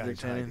not This allergic guy's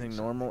to anything hiding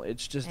normal.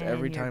 It's just And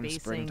every you're time basing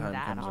springtime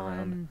that comes around.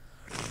 on-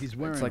 He's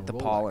wearing It's like a the Rolex.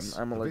 pollen.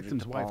 I'm The allergic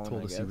victim's to wife pollen,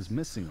 told I us he was guess.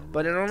 missing a Rolex.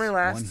 But it only one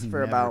lasts he for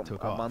never about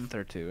took a off. month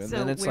or two, and So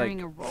then it's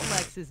wearing like. a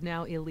Rolex is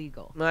now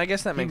illegal. Well, I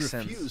guess that He makes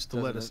sense. refused to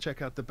let us doesn't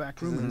check out the back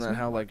it? room. in Isn't his that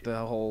how meat like market.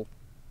 the whole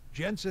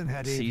Jensen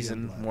had avian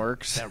season blood.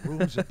 works? That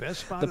room's the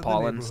best spot The of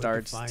pollen neighborhood to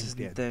starts find to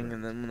dead thing, birds.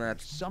 and then when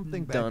that's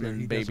Something back done there and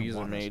he doesn't babies are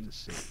want us made, to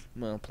see.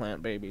 well,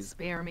 plant babies.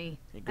 Spare me.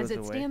 It goes As it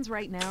away. stands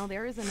right now,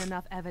 there isn't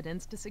enough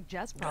evidence to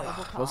suggest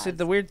probable cause. Well, see,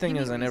 the weird thing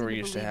You is need I never reason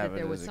used to believe have that it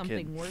there was as a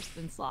something kid, worse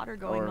than slaughter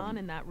going or on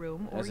in that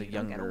room, or as a you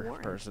don't get a younger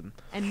warrant. person.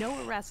 And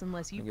no arrest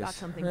unless you've I got guess.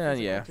 something Yeah,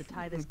 physical yeah. to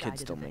tie this guy Kids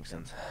to still the make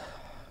victim. sense.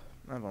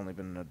 I've only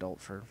been an adult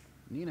for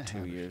Nina 2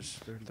 Haversham, years,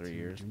 32, 3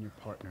 years. Junior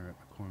partner at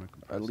McCormick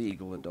 & A Preston.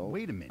 legal adult.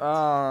 Wait a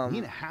minute.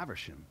 Nina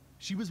Haversham.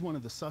 She was one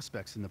of the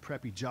suspects in the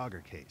preppy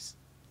jogger case.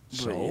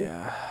 So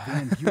yeah.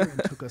 Van Buren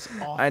took us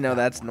off. I know that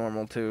that's one.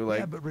 normal too. Yeah,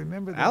 Like, but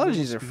remember that allergies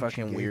little are speech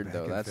fucking he gave weird, back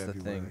though. in That's the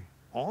February? thing.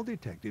 All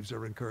detectives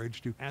are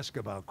encouraged to ask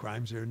about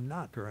crimes they're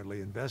not currently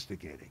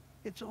investigating.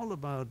 It's all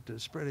about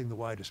spreading the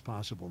widest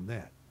possible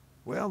net.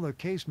 Well, the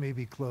case may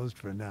be closed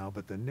for now,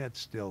 but the net's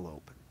still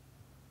open.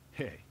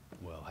 Hey,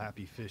 well,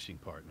 happy fishing,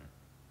 partner.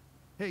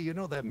 Hey, you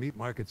know that meat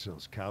market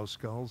sells cow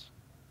skulls?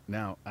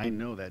 Now, I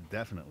know that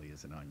definitely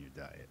isn't on your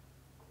diet.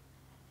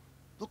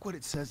 Look what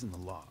it says in the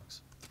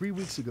logs. 3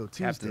 weeks ago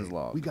Tuesday, Captain's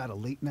log. we got a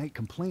late-night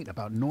complaint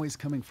about noise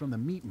coming from the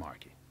meat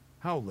market.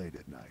 How late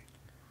at night?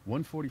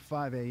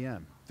 1:45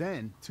 a.m.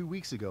 Then, 2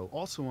 weeks ago,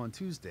 also on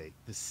Tuesday,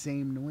 the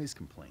same noise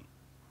complaint.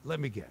 Let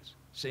me guess.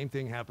 Same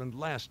thing happened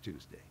last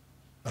Tuesday.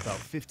 About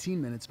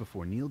 15 minutes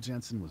before Neil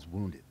Jensen was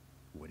wounded.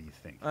 What do you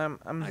think? I'm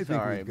I think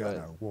sorry, we've got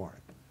but our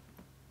warrant.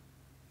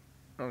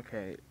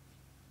 okay.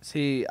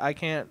 See, I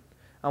can't.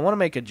 I want to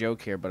make a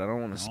joke here, but I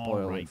don't want to All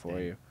spoil right, it for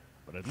then. you.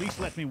 But at least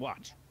let me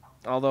watch.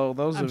 Although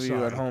those I'm of you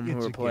at sorry, home who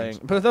it's are playing,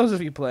 against but those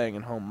of you playing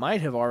at home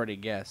might have already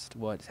guessed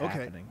what's Okay,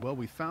 happening. well,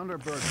 we found our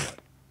bird butt.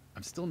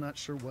 I'm still not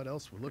sure what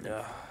else we're looking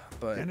for.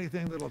 But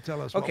Anything that'll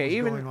tell us okay, what was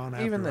even going on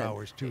after even then,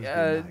 hours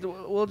Tuesday night.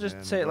 we'll just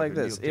And say it like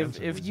whether this: Neil if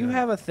Jensen if was you in.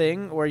 have a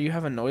thing where you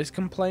have a noise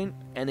complaint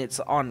and it's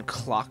on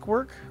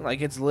clockwork,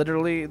 like it's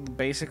literally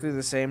basically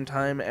the same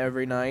time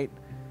every night,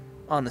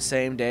 on the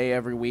same day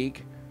every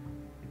week.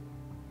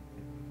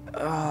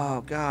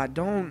 Oh God,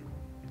 don't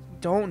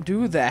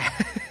do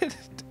that.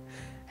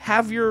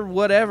 Have your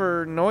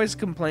whatever noise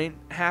complaint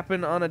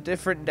happen on a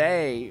different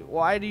day.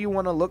 Why do you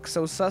want to look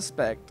so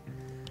suspect?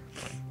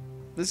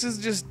 This is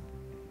just,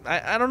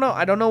 I don't know.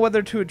 I don't know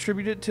whether to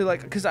attribute it to,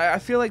 like, because I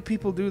feel like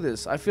people do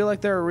this. I feel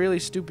like there are really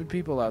stupid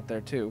people out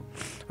there, too,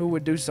 who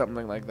would do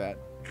something like that.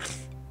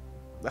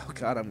 Oh,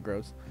 God, I'm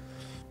gross.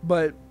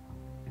 But,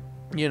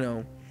 you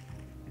know,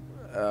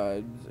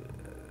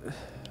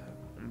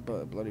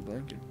 bloody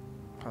blanket.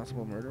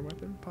 Possible murder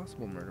weapon?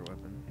 Possible murder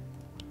weapon.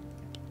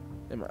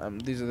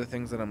 These are the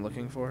things that I'm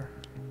looking for.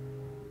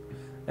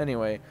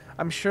 Anyway,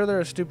 I'm sure there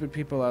are stupid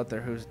people out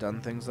there who's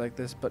done things like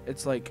this, but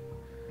it's like,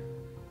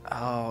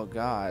 oh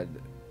God,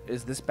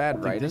 is this bad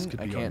Think writing? this could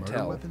I be our can't murder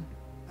tell. weapon?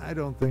 I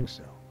don't think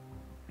so.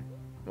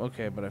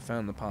 Okay, but I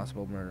found the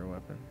possible murder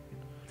weapon.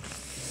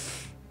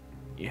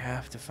 You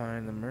have to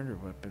find the murder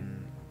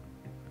weapon.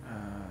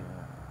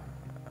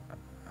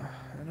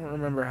 I don't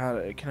remember how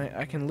to.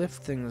 I can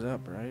lift things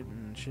up, right?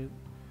 And shit.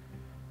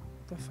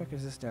 What the fuck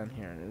is this down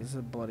here? This is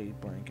a bloody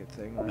blanket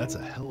thing. Right? That's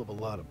a hell of a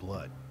lot of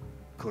blood.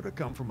 Could have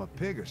come from a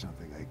pig or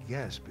something, I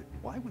guess, but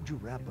why would you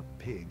wrap a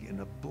pig in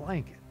a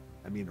blanket?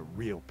 I mean, a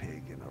real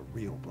pig in a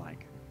real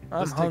blanket. I'm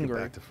Let's hungry. take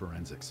it back to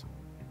forensics.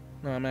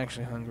 No, I'm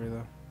actually hungry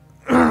though.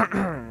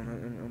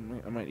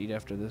 I might eat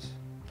after this.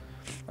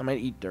 I might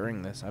eat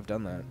during this. I've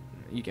done that.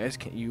 You guys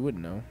can't. You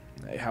wouldn't know.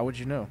 Hey, how would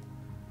you know?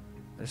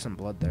 There's some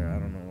blood there. I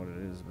don't know what it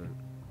is, but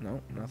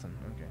no, nothing.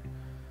 Okay.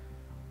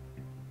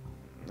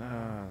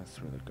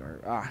 That's where the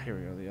guard. Here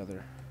we go. The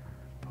other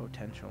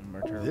potential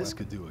murder. This weapon.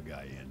 could do a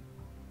guy in.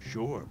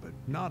 Sure, but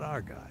not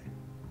our guy.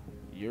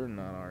 You're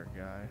not our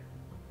guy.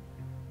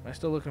 Am I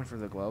still looking for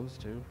the gloves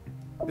too?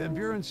 Van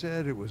Buren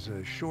said it was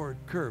a short,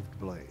 curved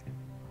blade.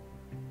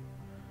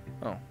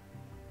 Oh.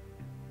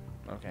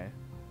 Okay.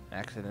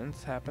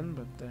 Accidents happen,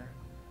 but they're.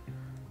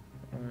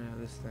 Oh yeah,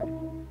 this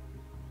thing.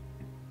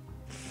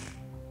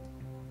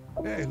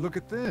 Hey, look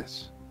at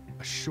this.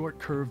 A short,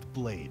 curved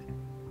blade.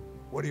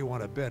 What do you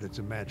want to bet it's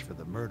a match for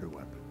the murder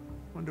weapon?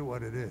 Wonder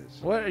what it is.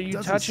 What are you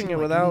Doesn't touching seem it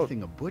like without?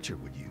 anything a butcher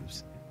would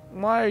use.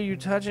 Why are you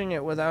touching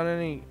it without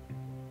any?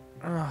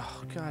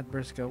 Oh God,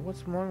 Briscoe,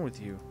 what's wrong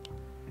with you?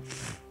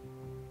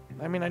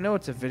 I mean, I know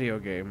it's a video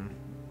game,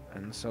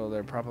 and so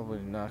they're probably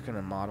not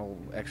gonna model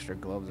extra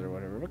gloves or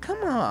whatever. But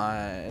come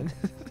on,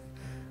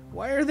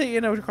 why are they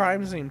in a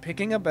crime scene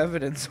picking up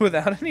evidence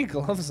without any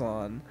gloves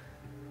on,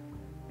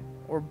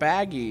 or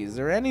baggies,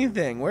 or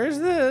anything? Where's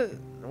the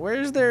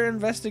Where's their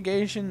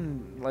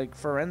investigation, like,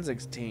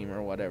 forensics team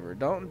or whatever?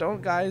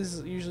 Don't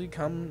guys usually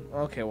come?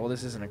 Okay, well,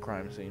 this isn't a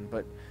crime scene,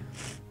 but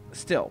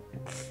still,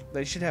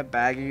 they should have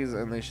baggies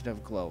and they should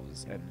have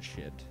gloves and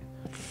shit.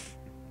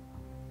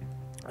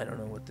 I don't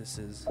know what this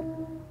is,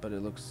 but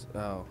it looks.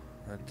 Oh,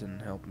 that didn't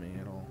help me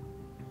at all.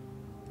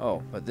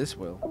 Oh, but this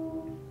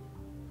will.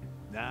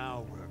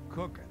 Now we're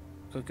cooking.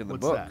 Cooking the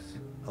What's books.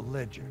 A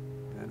ledger.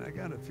 And I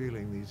got a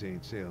feeling these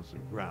ain't sales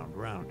of ground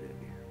round in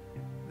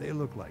here. They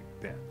look like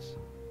bets.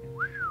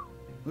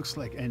 Looks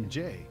like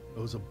NJ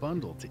owes a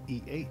bundle to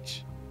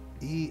EH.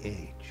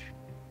 E.H.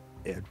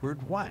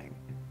 Edward Wang.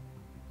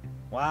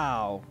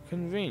 Wow,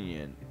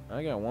 convenient.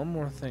 I got one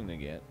more thing to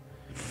get.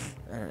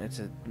 It's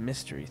a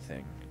mystery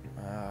thing.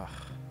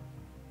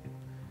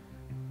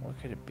 What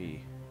could it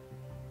be?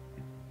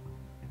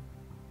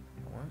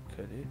 What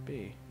could it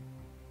be?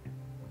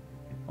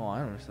 Oh, I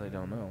honestly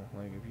don't know.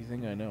 Like, if you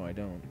think I know, I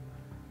don't.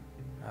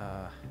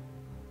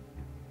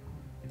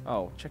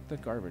 Oh, check the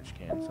garbage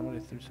can. Somebody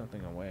threw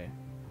something away.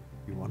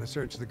 You want to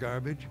search the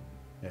garbage?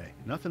 Hey,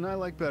 nothing I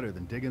like better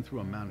than digging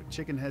through a mound of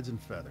chicken heads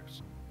and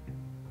feathers.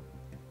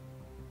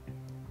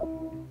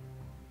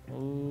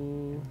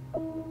 Ooh.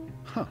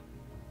 Huh.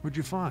 What'd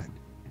you find?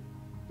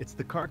 It's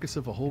the carcass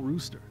of a whole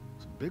rooster.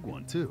 It's a big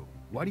one, too.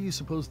 Why do you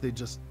suppose they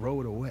just throw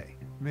it away?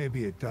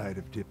 Maybe it died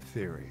of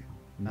diphtheria.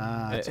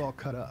 Nah, it's all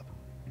cut up.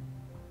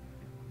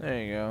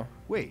 There you go.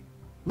 Wait,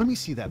 let me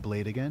see that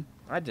blade again.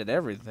 I did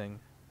everything.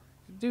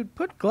 Dude,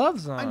 put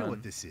gloves on. I know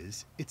what this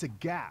is. It's a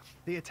gaff.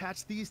 They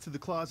attach these to the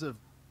claws of...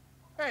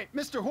 Hey,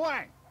 Mr.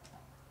 Huang!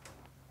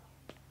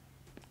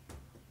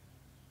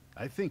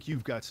 I think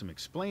you've got some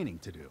explaining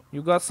to do.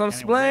 You got some Anyway,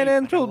 explaining I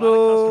got to a lot of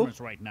do.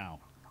 customers right now.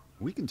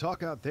 We can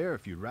talk out there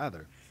if you'd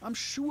rather. I'm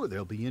sure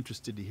they'll be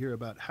interested to hear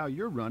about how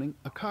you're running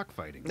a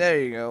cockfighting.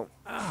 There you go.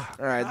 Ah,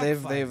 All right,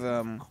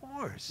 of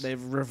course.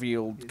 they've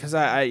revealed, because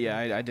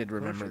I did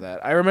remember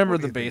that. I remember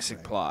What do the you think, basic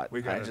Ray? plot.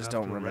 We got I just enough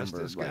don't to arrest remember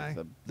this guy?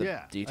 like the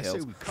Yeah, details. I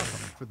say we cuff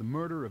him for the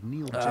murder of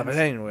Neil But Jensen.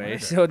 anyway, Murder.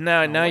 so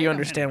now Now, wait you a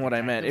understand minute, what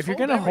I meant. detective. If you're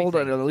Hold gonna hold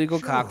an everything. illegal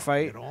Sure,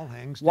 cockfight, it all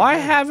hangs why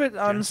together. have it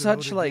on Jensen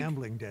such owed a like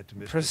gambling debt to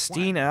Mr.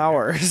 pristine Wang.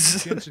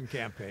 hours? Jensen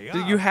can't pay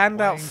Do up. you hand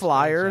out Wang starts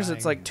flyers?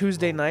 It's eyeing like his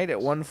Tuesday night at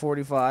bonus.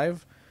 1:45.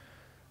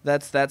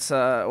 That's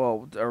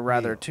well, or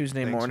rather Neil,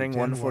 Tuesday thanks for morning, 10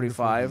 wonderful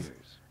 1:45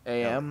 years.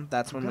 a.m.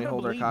 That's when You we gotta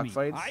hold our believe me,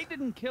 cockfights. I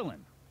didn't kill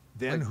him.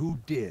 Then who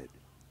did?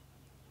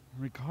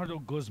 Ricardo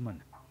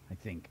Guzman, I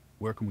think.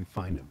 Where can we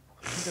find him?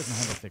 He doesn't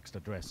have a fixed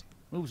address.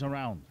 Moves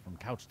around from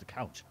couch to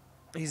couch.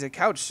 He's a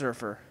couch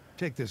surfer.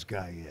 Take this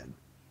guy in.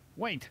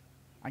 Wait,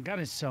 I got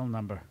his cell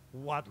number.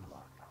 What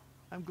luck.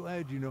 I'm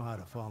glad you know how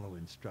to follow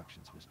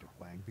instructions, Mr.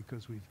 Wang,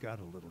 because we've got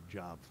a little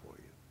job for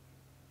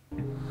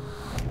you.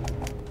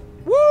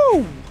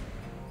 Woo!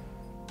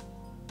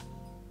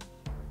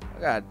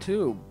 I got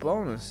 2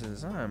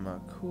 bonuses. I'm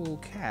a cool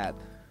cat.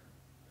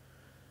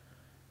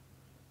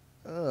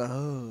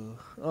 Oh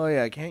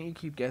yeah, can't you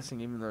keep guessing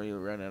even though you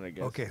run out of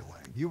guesses? Okay,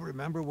 Wang, you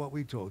remember what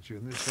we told you,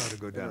 and this ought to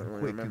go down really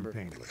quick remember.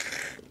 and painless.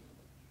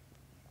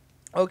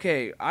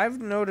 Okay, I've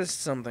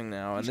noticed something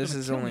now, and He's this gonna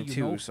is kill only me, you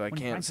 2, know, so I when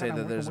he can't finds say out I'm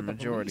that there's a working with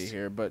the majority police.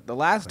 here. But the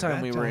last By time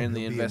that we were time, in the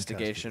he'll be in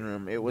investigation custody.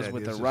 room, it was That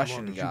with is, the as long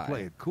Russian as you guy.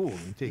 play it cool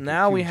and take your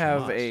Now we cues from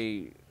have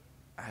us.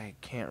 I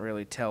can't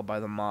really tell by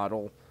the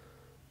model.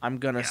 I'm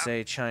gonna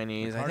say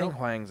Chinese. I Ricardo? think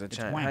Huang's a It's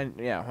Chinese. Huang.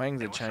 Yeah,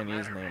 Huang's a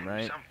Chinese name,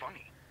 right?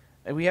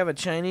 And we have a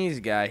Chinese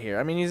guy here.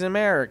 I mean, he's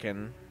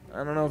American.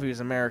 I don't know if he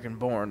was American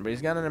born, but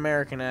he's got an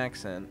American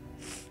accent.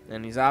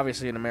 And he's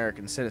obviously an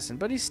American citizen,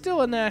 but he's still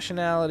a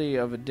nationality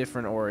of a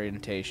different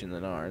orientation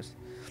than ours.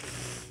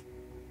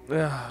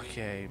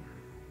 Okay.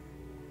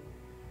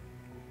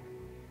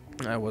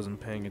 I wasn't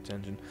paying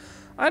attention.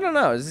 I don't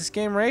know. Is this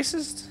game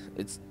racist?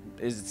 Is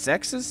it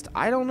sexist?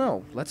 I don't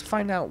know. Let's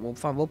find out.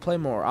 We'll play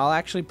more. I'll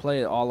actually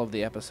play all of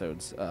the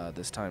episodes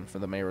this time for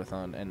the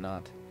Mayrathon and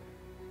not.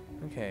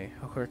 Okay,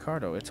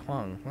 Ricardo, it's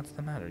Huang. What's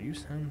the matter? You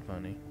sound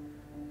funny.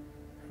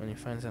 When he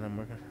finds out I'm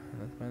working,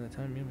 by the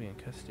time you'll be in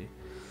custody.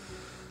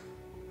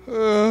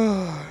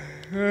 Oh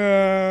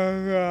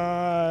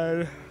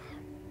God.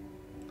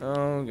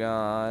 Oh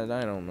God,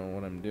 I don't know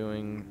what I'm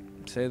doing.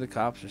 Say the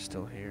cops are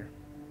still here.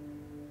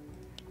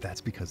 That's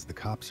because the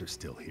cops are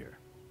still here.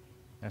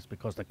 That's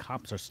because the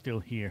cops are still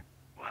here.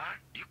 What?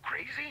 You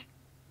crazy?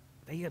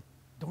 They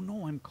don't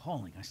know I'm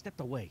calling. I stepped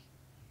away.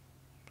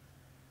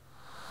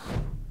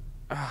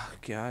 Oh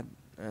God,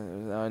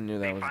 I knew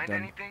that They was find dumb.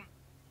 anything?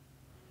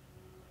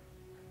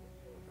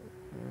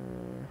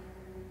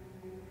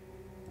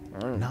 I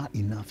don't know. Not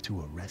enough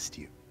to arrest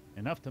you.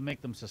 Enough to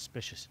make them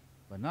suspicious,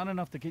 but not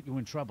enough to get you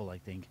in trouble, I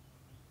think.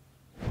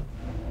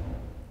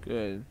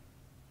 Good.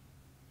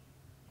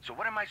 So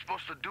what am I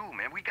supposed to do,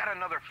 man? We got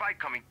another fight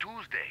coming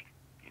Tuesday.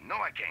 You know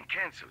I can't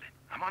cancel it.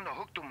 I'm on the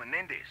hook to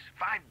Menendez.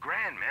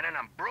 $5,000, man, and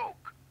I'm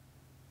broke.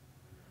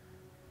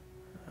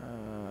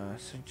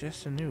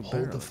 Suggest a new Hold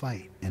barrel. the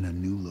fight in a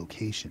new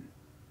location.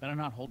 Better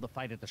not hold the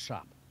fight at the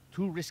shop.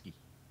 Too risky.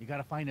 You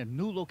gotta find a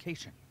new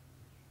location.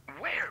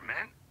 Where,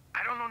 man?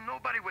 I don't know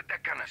nobody with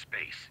that kind of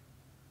space.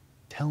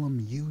 Tell them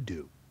you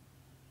do.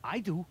 I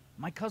do.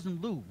 My cousin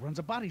Lou runs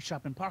a body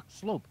shop in Park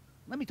Slope.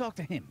 Let me talk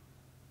to him.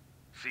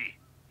 See,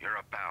 you're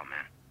a pal,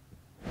 man.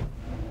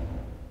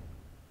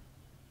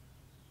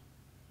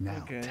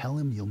 Now, Okay. tell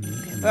him you'll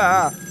meet him.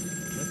 Ah!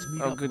 Let's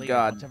meet Oh, up good later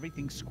God. once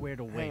everything's squared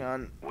away. Hang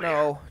on.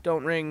 No,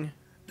 don't ring.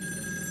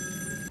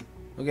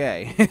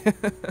 Okay.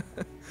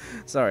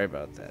 Sorry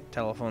about that.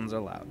 Telephones are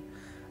loud.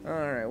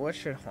 Alright, what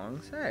should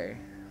Huang say?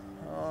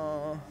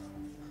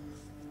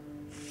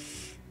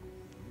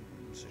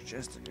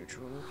 Suggest a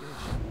neutral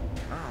location.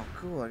 Oh,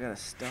 cool. I got a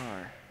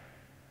star.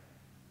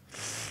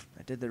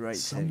 I did the right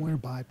Somewhere thing.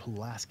 by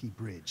Pulaski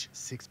Bridge,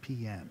 6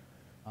 p.m.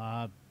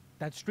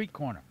 That street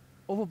corner.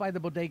 Over by the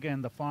bodega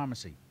and the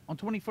pharmacy. On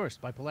 21st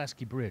by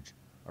Pulaski Bridge.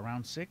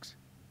 Around 6?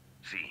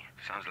 See,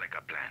 sounds like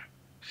a plan.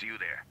 See you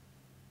there.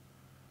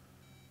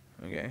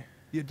 Okay.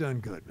 You done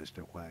good, Mr.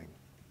 Huang.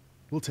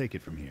 We'll take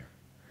it from here.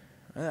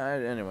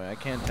 Anyway, I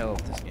can't tell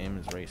if this game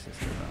is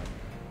racist or not.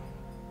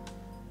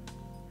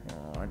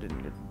 Oh, I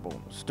didn't get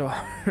bonus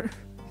stars.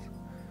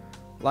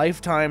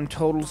 Lifetime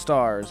total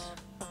stars.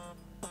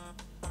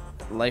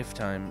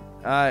 Lifetime.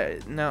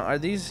 Now, are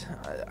these...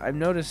 I've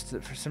noticed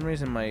that for some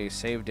reason my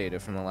save data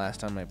from the last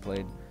time I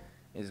played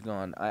is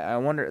gone. I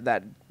wonder,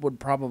 that would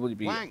probably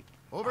be Huang,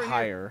 over here.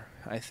 higher,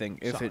 I think,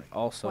 if Sorry, it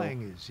also...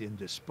 Huang is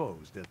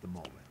indisposed at the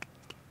moment.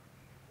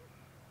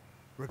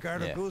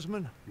 Ricardo Yeah.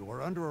 Guzman, you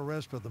are under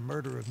arrest for the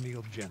murder of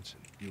Neil Jensen.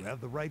 You have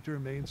the right to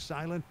remain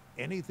silent.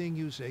 Anything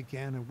you say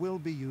can and will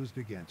be used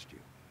against you.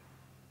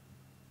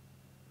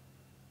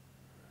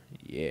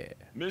 Yeah.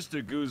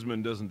 Mr.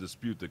 Guzman doesn't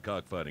dispute the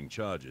cockfighting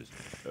charges.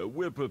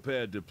 We're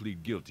prepared to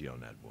plead guilty on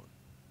that one.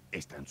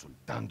 Está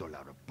insultando la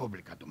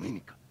República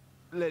Dominica.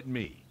 Let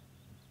me.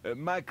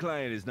 My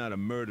client is not a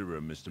murderer,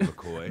 Mr.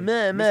 McCoy. My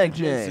Mr. client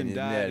Jensen is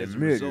died not a as a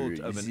murderer. result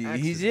You of an see,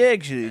 accident. he's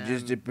actually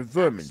just a An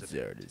performance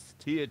accident. artist.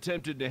 He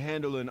attempted to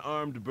handle an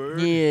armed bird.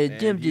 Yeah, and he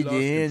attempted lost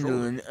to control handle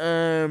of an it.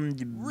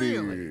 armed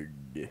Really? bird.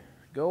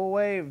 Go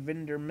away,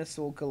 Vendor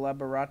Missile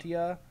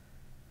Collaboratia.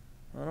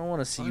 I don't want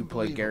to see you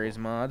play Unbelievable. Gary's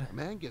mod. A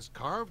man gets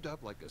carved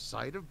up like a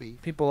side of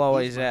beef. People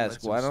always Guzman ask,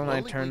 lets him why don't I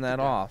slowly turn bleed that to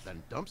death, off?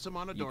 Then dumps him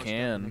on a You doorstep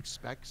can. and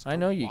expects I to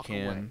know you walk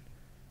can. away.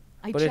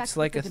 I But checked it's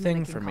like with a the thing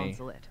Dominican for me.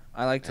 consulate.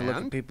 I like to look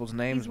at And? people's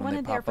names He's when they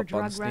wanted there pop for up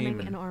on drug running Steam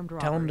and and armed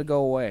tell them to robbery.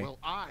 go away. Well,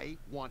 I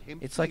want him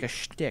It's like a here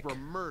shtick. for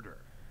murder.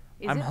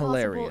 Is I'm it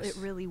hilarious.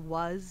 possible it really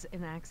was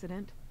an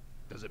accident?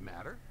 Does it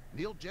matter?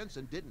 Neil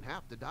Jensen didn't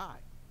have to die.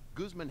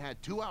 Guzman had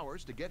 2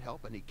 hours to get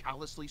help and he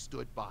callously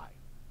stood by.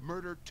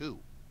 Murder 2.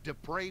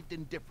 Depraved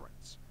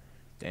indifference.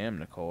 Damn,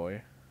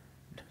 Nicoy.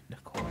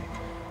 Nicoy.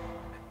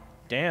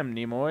 Damn,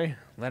 Nimoy.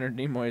 Leonard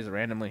Nimoy is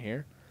randomly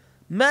here.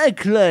 My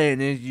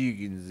client, as you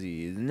can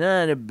see, is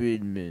not a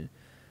Bidman.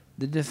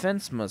 The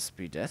defense must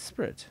be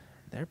desperate.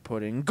 They're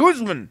putting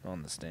Guzman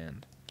on the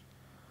stand.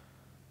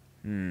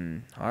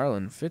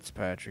 Harlan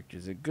Fitzpatrick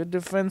is a good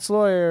defense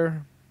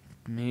lawyer.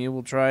 He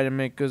will try to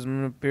make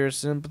Guzman appear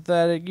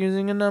sympathetic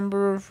using a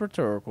number of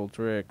rhetorical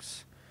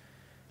tricks.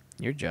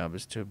 Your job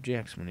is to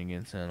object when he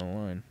gets out of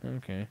line.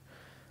 Okay.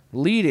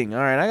 Leading.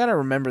 Alright, I gotta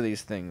remember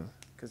these things.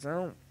 Because I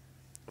don't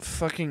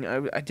fucking...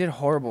 I did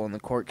horrible in the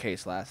court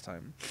case last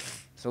time.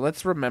 So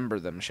let's remember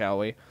them, shall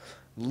we?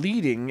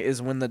 Leading is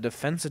when the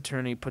defense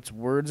attorney puts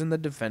words in the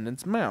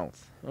defendant's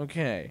mouth.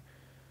 Okay.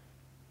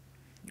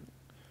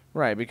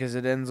 Right, because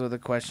it ends with a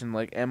question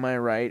like, am I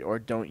right or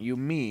don't you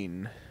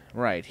mean?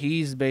 Right,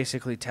 he's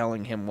basically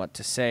telling him what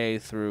to say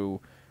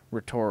through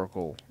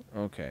rhetorical.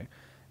 Okay.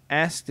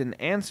 Asked and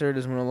answered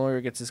is when a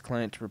lawyer gets his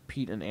client to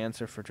repeat an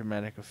answer for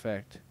dramatic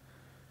effect.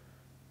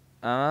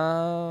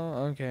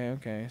 Oh,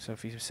 okay. So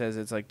if he says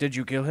it's like, did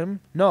you kill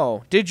him?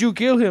 No. Did you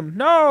kill him?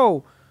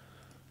 No!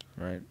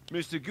 Right.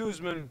 Mr.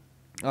 Guzman,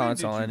 Oh, when that's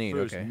did all I you need,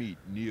 first okay. meet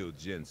Neil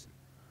Jensen?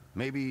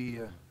 Maybe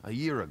a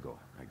year ago,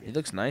 I guess. He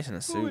looks nice in a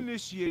Who suit.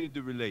 initiated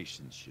the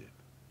relationship?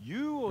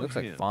 You or Looks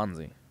him? like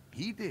Fonzie.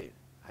 He did.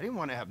 I didn't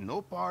want to have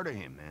no part of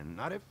him, man.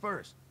 Not at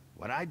first.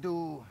 What I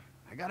do,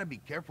 I gotta be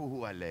careful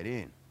who I let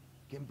in.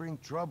 Can bring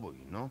trouble,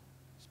 you know?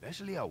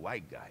 Especially a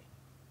white guy.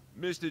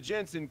 Mr.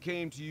 Jensen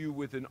came to you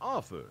with an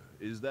offer,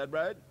 is that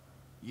right?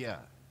 Yeah,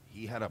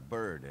 he had a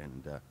bird,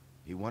 and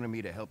he wanted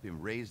me to help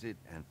him raise it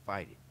and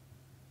fight it.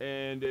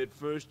 And at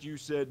first you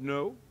said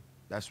no?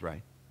 That's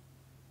right.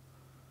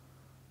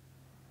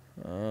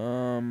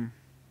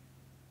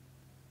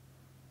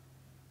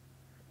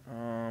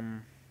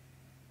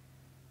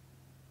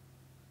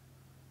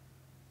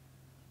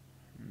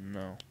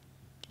 No.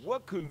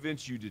 What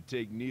convinced you to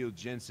take Neil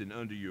Jensen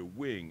under your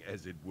wing,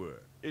 as it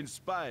were, in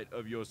spite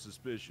of your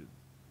suspicion?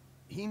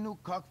 He knew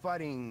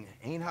cockfighting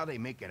ain't how they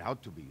make it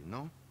out to be, you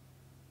know?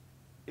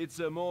 It's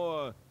a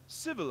more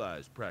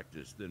civilized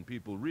practice than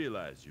people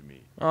realize, you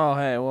mean? Oh,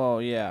 hey,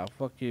 well, yeah,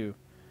 fuck you.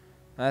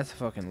 That's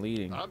fucking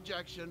leading.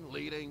 Objection,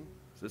 leading.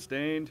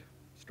 Sustained.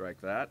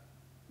 Strike that.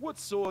 What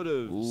sort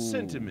of Ooh.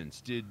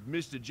 sentiments did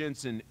Mr.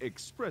 Jensen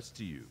express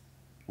to you?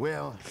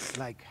 Well,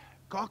 like,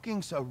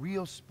 cocking's a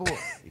real sport.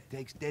 It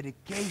takes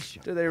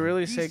dedication. Do they and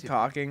really say discipline.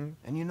 cocking?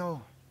 And you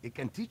know, it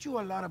can teach you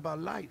a lot about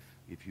life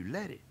if you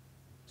let it.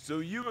 So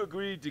you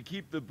agreed to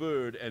keep the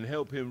bird and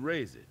help him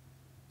raise it?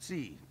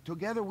 See,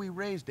 together we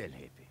raised El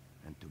Jefe,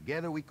 and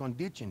together we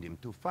conditioned him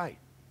to fight.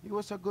 He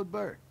was a good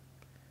bird.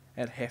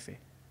 El Jefe.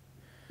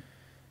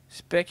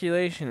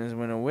 Speculation is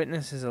when a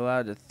witness is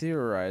allowed to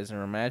theorize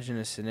or imagine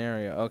a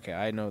scenario. Okay,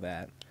 I know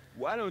that.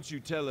 Why don't you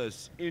tell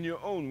us, in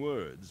your own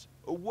words,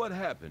 what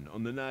happened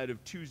on the night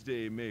of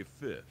Tuesday, May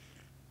 5th?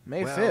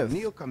 May Well, 5th.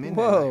 Neil come in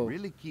Whoa. that night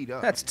really keyed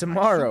up. That's Like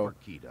tomorrow. super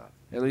keyed up.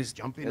 At least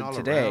Jumping all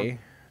today. around.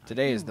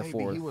 Today I is the think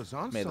maybe he was 4th.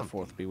 on May the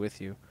something. 4th be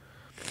with you.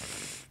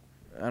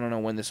 I don't know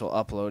when this will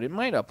upload. It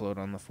might upload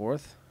on the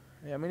 4th.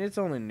 Yeah, I mean, it's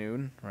only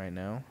noon right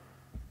now.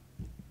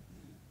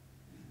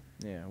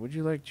 Yeah, would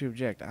you like to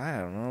object? I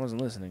don't know. I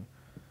wasn't listening.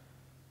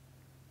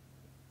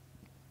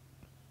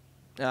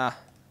 Ah,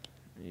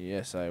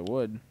 yes, I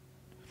would.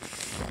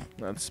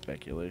 That's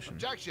speculation.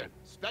 Objection!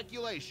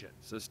 Speculation!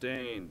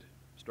 Sustained.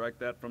 Strike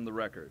that from the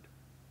record.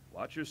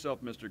 Watch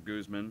yourself, Mr.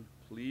 Guzman.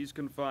 Please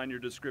confine your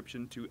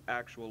description to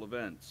actual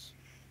events.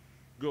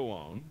 Go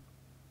on.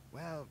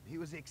 Well, he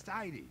was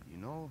excited, you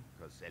know,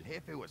 because El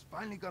Jefe was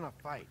finally gonna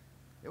fight.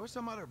 There were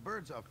some other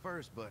birds up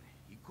first, but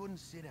he couldn't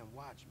sit and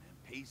watch, man.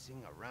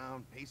 Pacing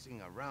around,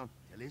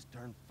 till his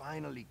turn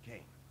finally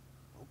came.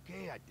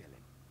 Okay, I tell him.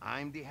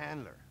 I'm the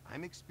handler.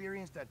 I'm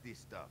experienced at this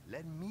stuff.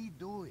 Let me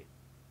do it.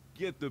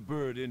 Get the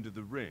bird into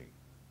the ring.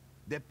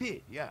 The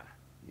pit, yeah.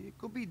 It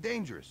could be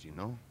dangerous, you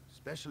know,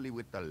 especially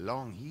with the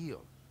long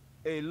heel.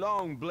 A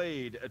long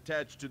blade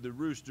attached to the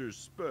rooster's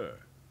spur.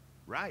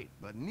 Right,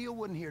 but Neil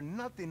wouldn't hear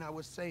nothing I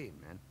was saying,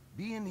 man.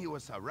 Being he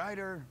was a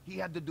rider, he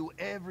had to do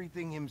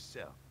everything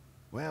himself.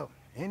 Well,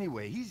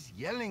 anyway, he's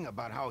yelling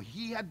about how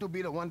he had to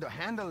be the one to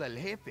handle El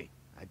Jefe.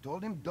 I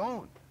told him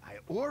don't. I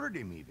ordered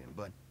him even,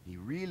 but he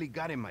really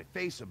got in my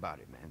face about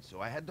it, man,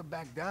 so I had to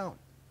back down.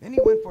 Then he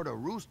went for the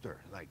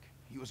rooster, like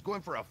he was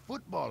going for a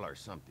football or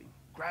something.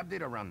 Grabbed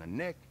it around the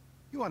neck.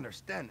 You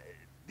understand,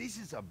 this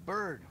is a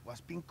bird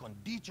was being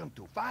conditioned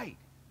to fight.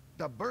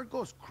 The bird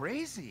goes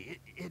crazy.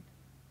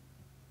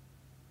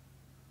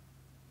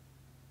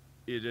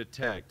 It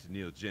attacked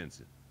Neil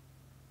Jensen.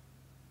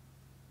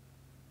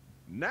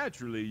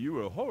 Naturally, you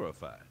were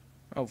horrified.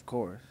 Of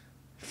course.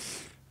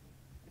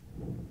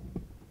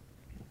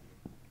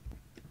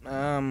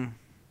 I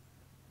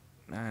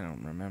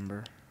don't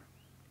remember.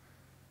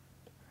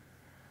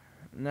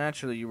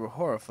 Naturally, you were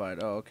horrified.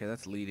 Oh, okay,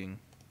 that's leading.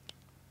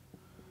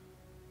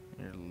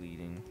 You're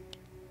leading.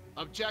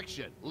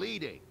 Objection!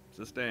 Leading!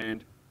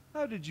 Sustained.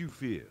 How did you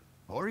feel?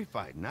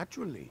 Horrified,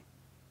 naturally.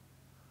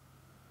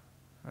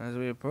 As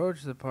we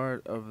approach the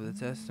part of the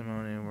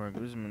testimony where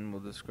Guzman will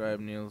describe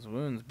Neil's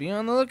wounds, be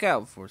on the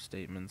lookout for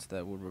statements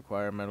that would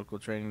require medical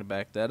training to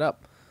back that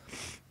up.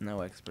 No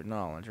expert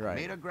knowledge, right?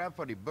 Made a grab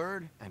for the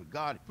bird, and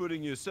God...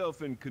 Putting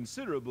yourself in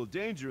considerable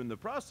danger in the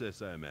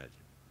process, I imagine.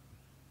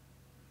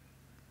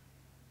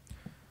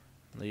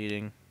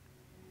 Leading.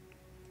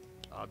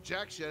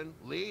 Objection!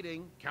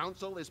 Leading.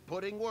 Counsel is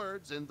putting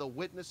words in the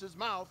witness's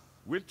mouth.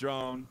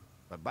 Withdrawn.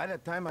 But by the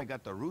time I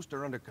got the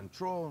rooster under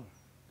control,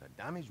 the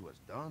damage was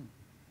done.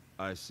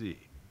 I see.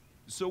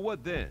 So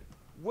what then?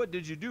 What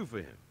did you do for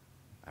him?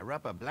 I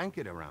wrap a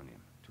blanket around him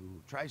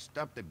to try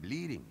stop the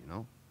bleeding, you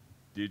know?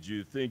 Did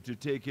you think to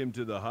take him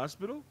to the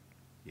hospital?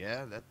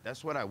 Yeah,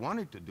 that's what I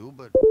wanted to do,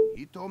 but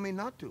he told me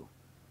not to.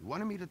 He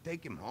wanted me to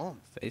take him home.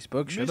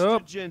 Facebook, shut Mr.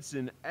 up.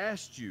 Jensen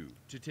asked you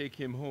to take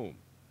him home.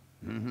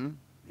 Mm-hmm.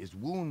 His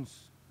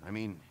wounds, I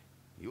mean,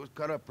 he was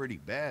cut up pretty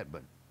bad,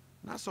 but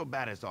not so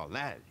bad as all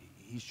that.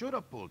 He should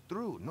have pulled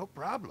through, no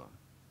problem.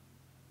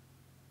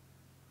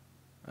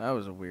 That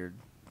was a weird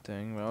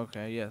thing. Well,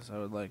 okay, yes, I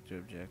would like to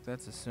object.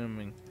 That's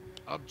assuming...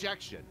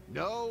 Objection.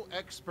 No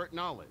expert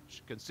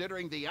knowledge.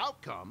 Considering the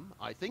outcome,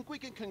 I think we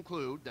can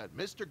conclude that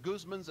Mr.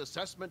 Guzman's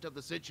assessment of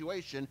the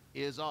situation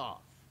is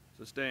off.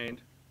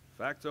 Sustained.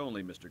 Facts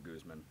only, Mr.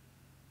 Guzman.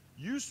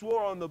 You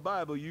swore on the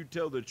Bible you'd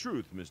tell the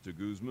truth, Mr.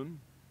 Guzman.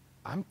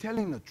 I'm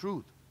telling the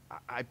truth.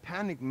 I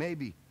panicked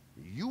maybe.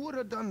 You would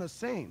have done the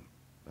same.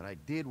 But I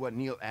did what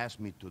Neil asked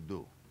me to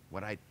do.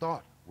 What I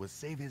thought would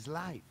save his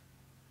life.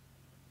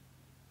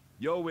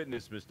 Your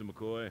witness, Mr.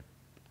 McCoy.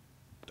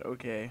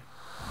 Okay.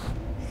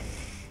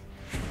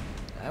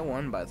 I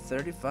won by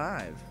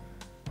 35.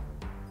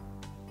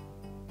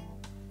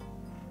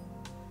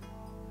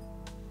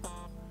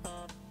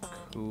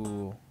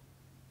 Cool.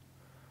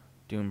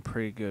 Doing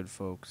pretty good,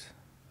 folks.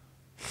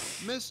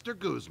 Mr.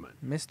 Guzman.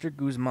 Mr.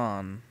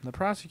 Guzman. The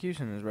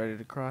prosecution is ready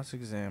to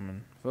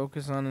cross-examine.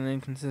 Focus on the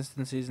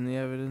inconsistencies in the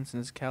evidence and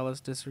his callous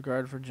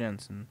disregard for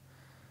Jensen.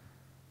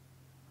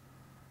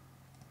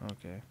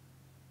 Okay.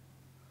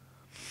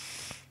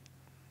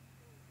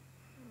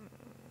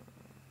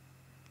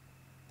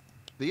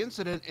 The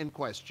incident in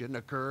question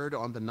occurred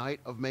on the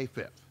night of May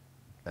 5th.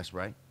 That's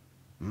right.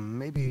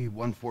 Maybe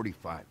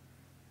 1:45.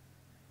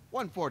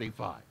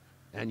 1:45.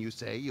 And you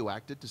say you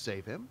acted to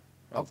save him?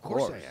 Of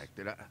course I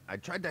acted. I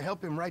tried to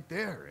help him right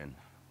there, and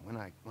when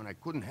I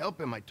couldn't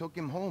help him, I took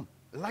him home,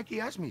 like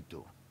he asked me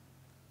to.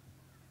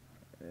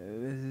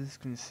 This is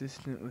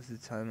consistent with the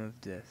time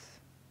of death.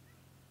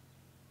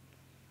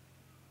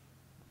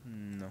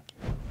 No.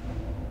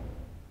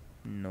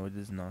 No, it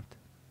is not.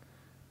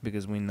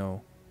 Because we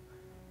know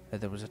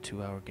that there was a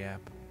 2-hour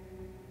gap.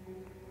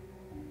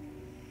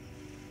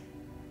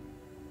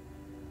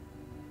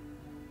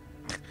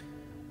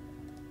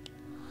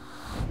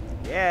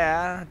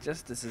 Yeah,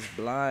 justice is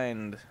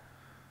blind.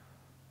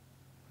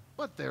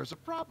 But there's a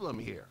problem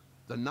here.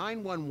 The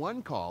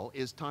 911 call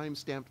is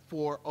time-stamped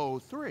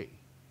 4:03.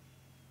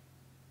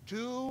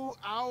 2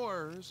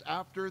 hours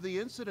after the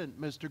incident,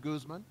 Mr.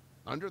 Guzman.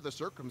 Under the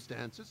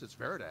circumstances, it's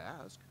fair to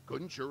ask,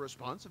 couldn't your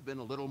response have been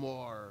a little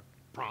more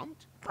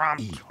prompt?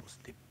 Hijos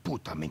de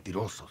puta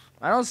mentirosos.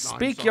 I don't I'm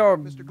speak sorry, your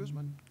Mr.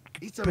 Guzman.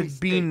 It's a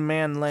bean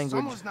man language.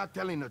 Someone's not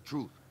telling the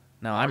truth.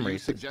 No, I'm Are you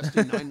racist.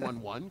 suggesting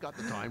 911 got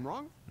the time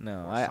wrong?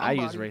 No, Or I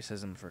use somebody-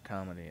 racism for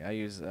comedy. I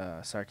use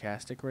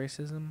sarcastic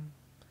racism.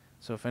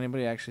 So if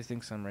anybody actually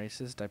thinks I'm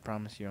racist, I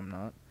promise you I'm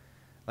not.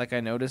 Like,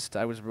 I noticed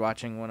I was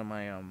watching one of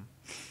my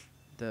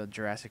the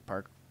Jurassic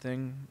Park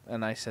thing,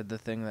 and I said the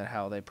thing that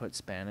how they put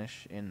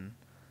Spanish in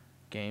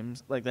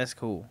games. Like, that's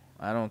cool.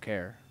 I don't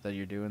care that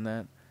you're doing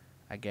that.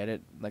 I get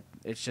it. Like,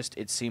 it's just,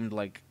 it seemed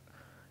like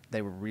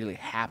they were really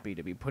happy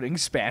to be putting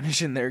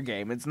Spanish in their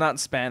game. It's not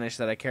Spanish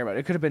that I care about.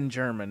 It could have been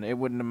German. It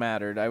wouldn't have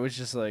mattered. I was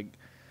just like,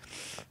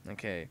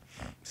 okay,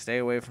 stay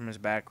away from his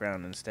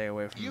background and stay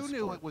away from You the knew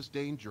sport. it was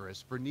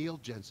dangerous for Neil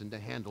Jensen to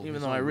handle Even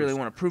his though own I really risk.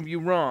 want to prove you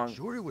wrong.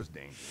 Sure, it was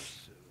dangerous.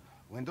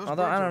 When those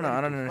Although, birds I are don't know. ready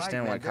I don't to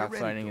understand fight, why man, they're ready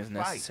cockfighting to is fight.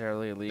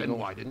 necessarily illegal. Then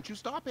why didn't you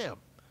stop him?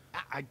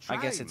 I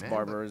tried, guess it's man, but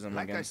barbarism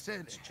like against I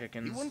said,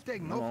 chickens. He wouldn't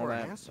take and no all for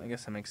that. an answer. I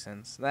guess that makes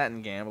sense. That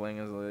and gambling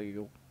is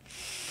illegal.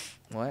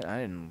 What? I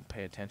didn't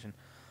pay attention.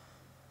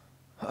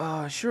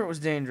 Oh, sure it was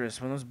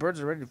dangerous. When those birds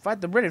are ready to fight,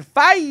 they're ready to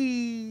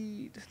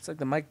fight! It's like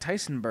the Mike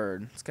Tyson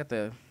bird. It's got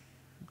the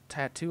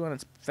tattoo on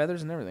its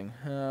feathers and everything.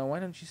 Why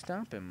don't you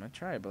stop him? I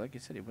tried, but like you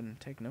said, he wouldn't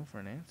take no for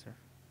an answer.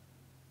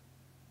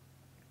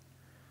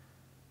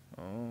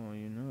 Oh,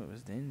 you knew it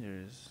was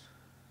dangerous.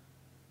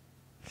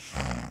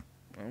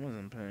 I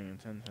wasn't paying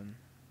attention.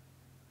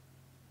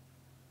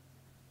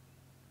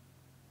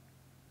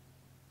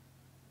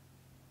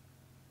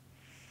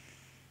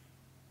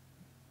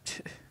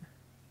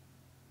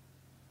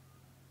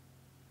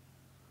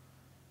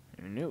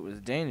 You knew it was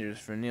dangerous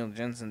for Neil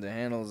Jensen to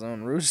handle his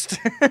own roost.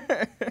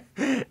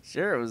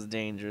 Sure, it was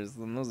dangerous.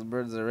 When those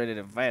birds are ready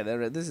to fight,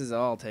 this is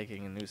all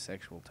taking a new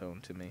sexual tone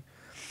to me.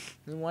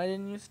 Then why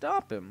didn't you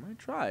stop him? I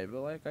tried,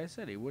 but like I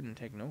said, he wouldn't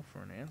take no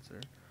for an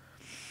answer.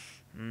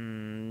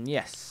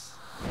 Yes.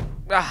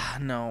 Ah,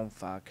 no,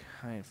 fuck.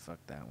 I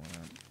fucked that one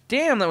up.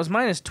 Damn, that was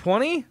minus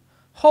 20?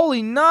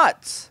 Holy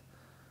nuts!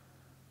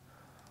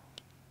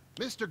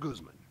 Mr.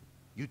 Guzman,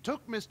 you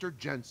took Mr.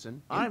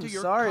 Jensen I'm into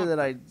your sorry that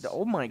I... confidence,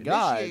 Oh my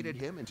god. initiated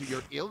him into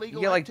your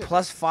illegal You get like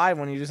activities. +5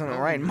 when you do something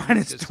right, and Knowing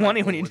minus his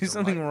 20 when you disciple do was a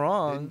something writer,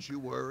 wrong. Didn't you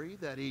worry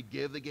that he'd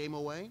give the game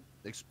away,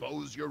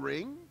 expose your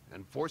ring,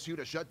 and force you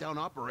to shut down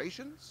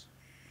operations?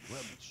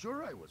 Well,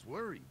 sure I was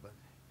worried, but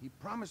he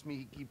promised me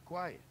he'd keep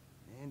quiet.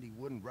 And he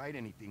wouldn't write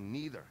anything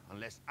neither,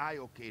 unless I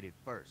okayed it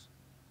first.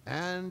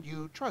 And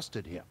you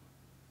trusted him?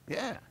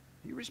 Yeah,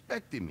 he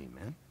respected me,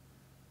 man.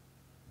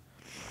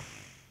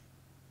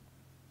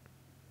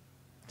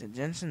 Did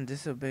Jensen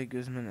disobey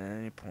Guzman at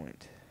any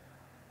point?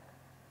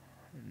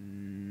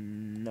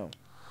 No.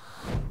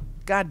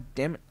 God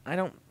damn it, I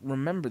don't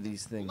remember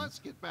these things. Let's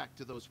get back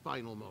to those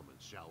final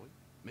moments, shall we?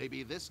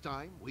 Maybe this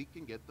time we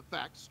can get the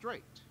facts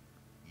straight.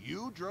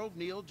 You drove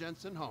Neil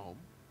Jensen home.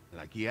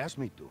 Like he asked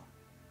me to.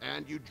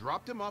 And you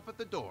dropped him off at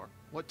the door.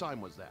 What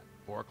time was that?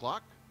 4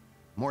 o'clock?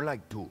 More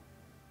like 2.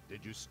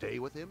 Did you stay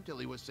with him till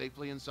he was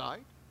safely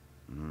inside?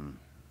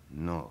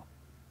 No.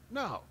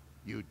 No.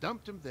 You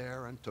dumped him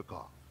there and took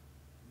off.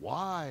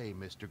 Why,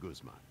 Mr.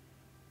 Guzman?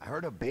 I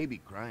heard a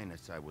baby crying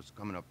as I was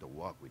coming up the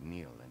walk with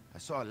Neil, and I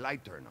saw a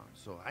light turn on,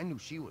 so I knew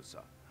she was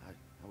up.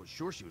 I was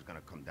sure she was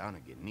gonna come down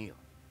and get Neil.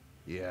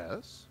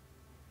 Yes?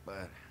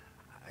 But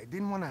I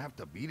didn't want to have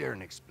to be there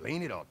and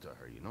explain it all to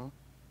her, you know?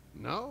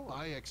 No,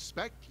 I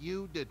expect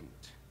you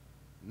didn't.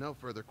 No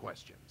further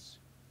questions.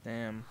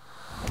 Damn.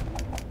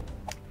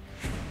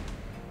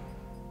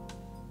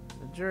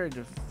 The jury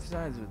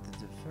decides with the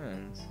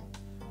defense.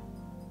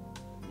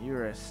 You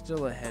are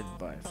still ahead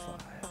by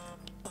 5.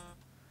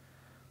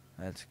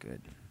 That's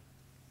good.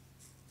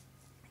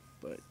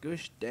 But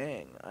gosh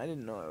dang, I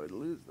didn't know I would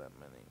lose that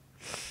many.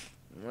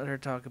 Let her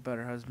talk about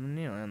her husband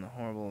Neil and the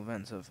horrible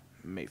events of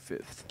May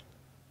 5th.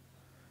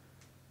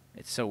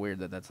 It's so weird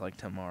that that's like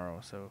tomorrow,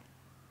 so,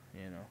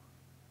 you know.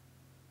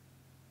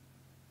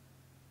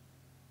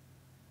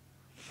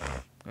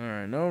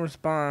 Alright, no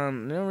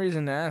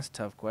reason to ask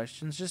tough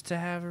questions, just to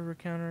have her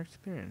recount her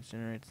experience,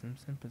 generate some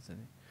sympathy.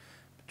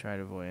 But try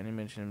to avoid any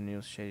mention of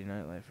Neil's shady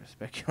nightlife or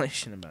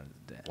speculation about his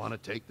death. Want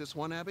to take this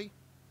one, Abby?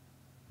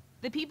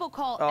 The people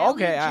call Oh,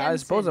 okay, Elliot I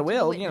suppose I Jensen to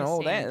will, the you know,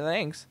 witness stand.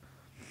 thanks.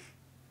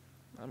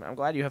 I'm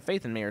glad you have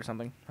faith in me or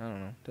something. I don't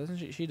know. Doesn't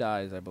she? She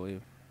dies, I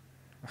believe.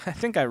 I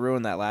think I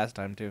ruined that last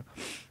time, too.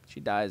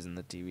 She dies in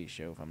the TV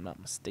show, if I'm not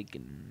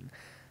mistaken.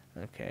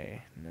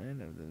 Okay,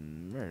 night of the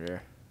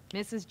murder.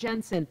 Mrs.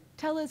 Jensen,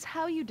 tell us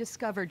how you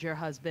discovered your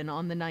husband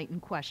on the night in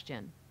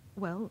question.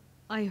 Well,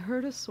 I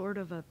heard a sort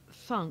of a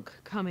thunk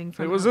coming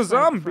from It was a outside the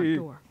front zombie.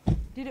 door.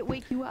 Did it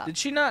wake you up? Did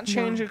she not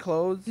change her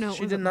clothes? No, it She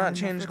did wasn't not long enough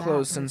change for that,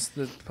 clothes but since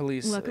the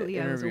police luckily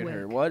I was interviewed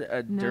her. awake. What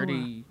a Noah,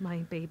 dirty my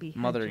baby, had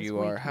mother just you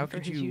are. wakened How for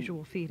could his you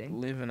usual feeding.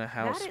 live in a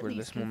house That at where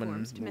least this woman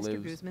conforms to Mr.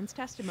 lives? Guzman's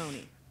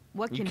testimony.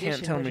 What You condition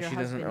can't tell was me your she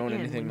doesn't husband own in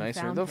anything when you nicer.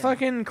 found The him?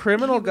 fucking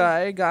criminal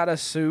guy got a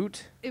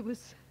suit. It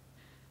was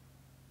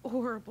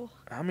horrible.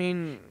 I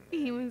mean,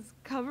 He was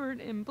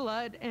covered in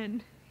blood,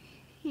 and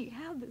he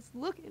had this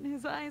look in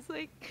his eyes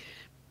like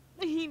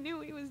he knew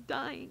he was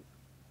dying.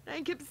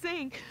 I kept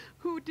saying,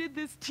 "Who did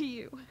this to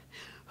you?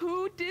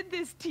 Who did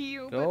this to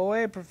you?" go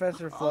away,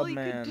 Professor all he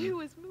could do Flubman.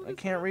 was move I his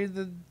can't mouth. read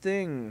the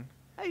thing.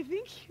 I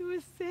think he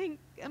was saying,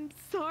 "I'm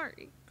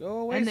sorry." Go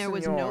away, And there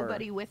was senor.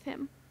 nobody with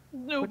him.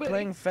 Quit Nobody.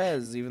 playing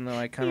Fez, even though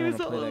I kind He of was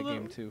want to play all that game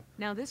alone. too.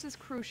 Now this is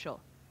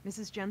crucial.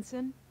 Mrs.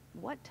 Jensen,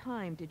 what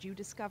time did you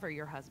discover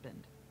your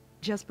husband?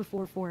 Just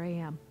before 4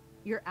 a.m.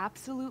 You're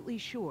absolutely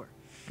sure?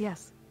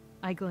 Yes.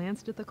 I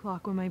glanced at the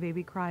clock when my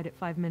baby cried at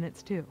 5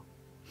 minutes too.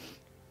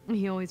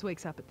 He always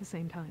wakes up at the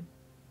same time.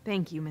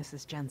 Thank you,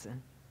 Mrs.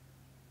 Jensen.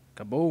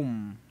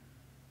 Kaboom.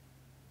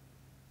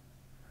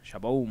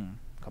 Shaboom.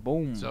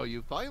 Kaboom. So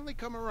you finally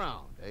come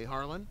around, eh,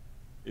 Harlan?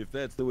 If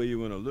that's the way you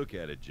want to look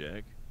at it,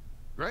 Jack.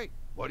 Great.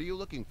 What are you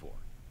looking for?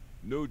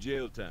 No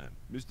jail time.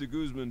 Mr.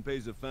 Guzman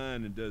pays a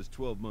fine and does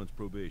 12 months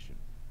probation.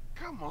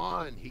 Come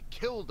on, he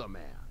killed a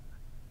man.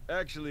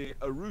 Actually,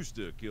 a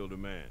rooster killed a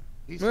man.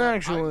 He sat idly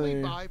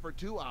Actually- by for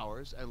 2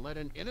 hours and let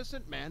an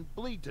innocent man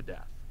bleed to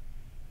death.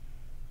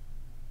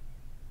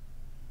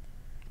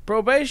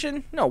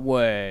 Probation? No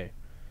way.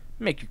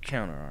 Make your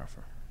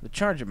counteroffer. The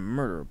charge of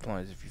murder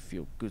applies if you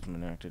feel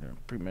Guzman acted in a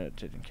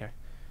premeditated act.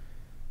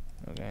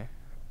 Okay.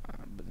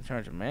 But the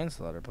charge of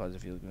manslaughter applies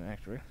if you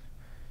act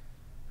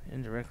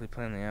indirectly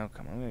plan the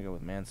outcome. I'm gonna go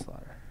with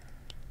manslaughter.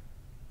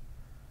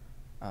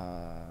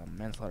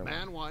 Manslaughter.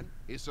 Man 1,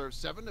 he served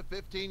 7 to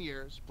 15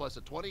 years plus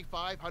a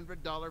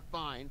 $2,500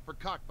 fine for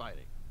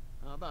cockfighting.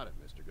 How about it,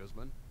 Mr.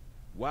 Guzman?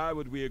 Why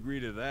would we agree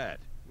to that?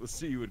 We'll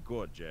see you in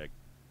court, Jack.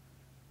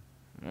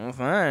 Well,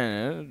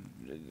 fine.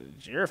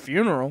 It's your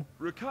funeral.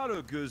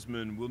 Ricardo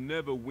Guzman will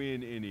never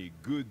win any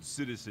good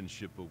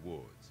citizenship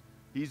awards.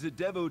 He's a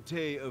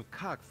devotee of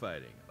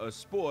cockfighting, a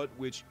sport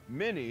which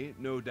many,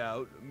 no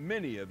doubt,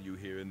 many of you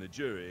here in the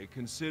jury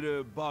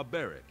consider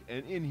barbaric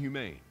and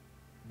inhumane.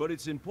 But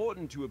it's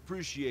important to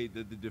appreciate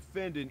that the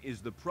defendant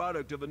is the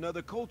product of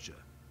another culture.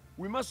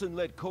 We mustn't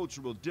let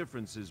cultural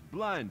differences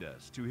blind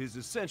us to his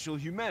essential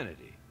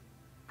humanity.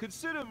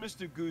 Consider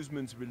Mr.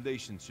 Guzman's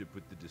relationship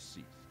with the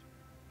deceased.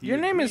 He Your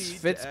name is agreed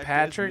to act as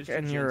Fitzpatrick Mr.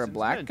 and you're a Jensen's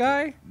black mentor,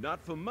 guy?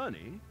 Not for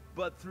money,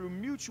 but through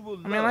mutual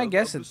love I mean, I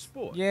guess of the it's...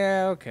 sport.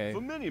 Yeah, okay.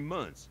 For many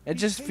months, It he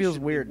just feels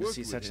patiently weird to worked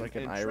see with such him like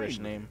an and Irish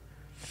trained him. name.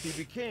 He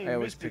became I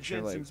always Mr.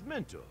 picture like... Jensen's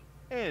mentor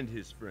and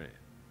his friend.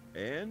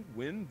 And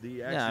when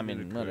the accident Yeah, I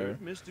mean, whatever. occurred,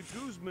 Mr.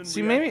 Guzman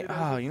See, maybe... reacted as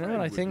a Oh, you know what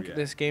friend I would think react.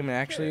 this game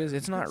actually is?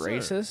 It's not Concern.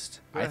 racist.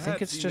 I think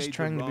Perhaps it's he just made the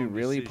trying to be wrong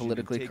really decision in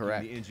politically taking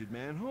correct. the injured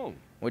man home.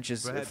 Which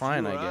is Perhaps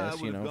fine, you or I guess, would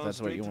you have know, if gone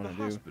that's what you straight to want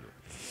the to do. hospital.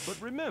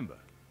 But remember,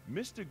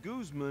 Mr.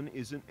 Guzman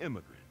is an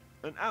immigrant,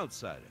 an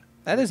outsider.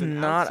 That with is an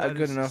not a outsider's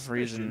good enough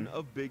suspicion reason.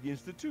 of big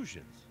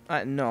institutions.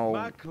 No.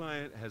 My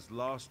client has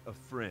lost a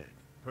friend,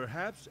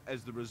 perhaps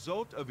as the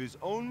result of his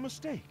own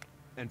mistake.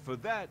 And for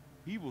that,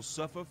 he will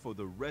suffer for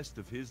the rest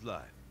of his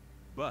life.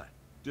 But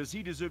does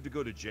he deserve to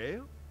go to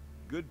jail?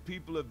 Good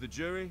people of the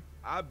jury,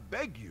 I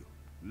beg you,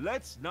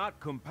 let's not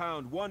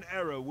compound one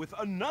error with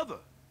another.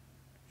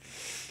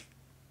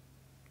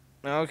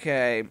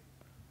 Okay.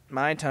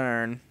 My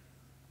turn.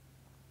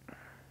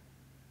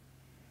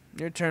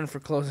 Your turn for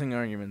closing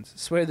arguments.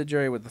 Sway the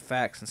jury with the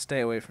facts and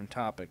stay away from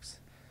topics.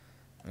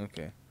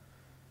 Okay.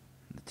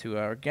 The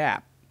 2-hour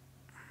gap.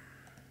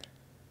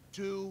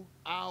 2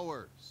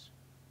 hours.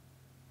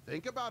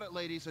 Think about it,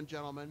 ladies and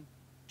gentlemen.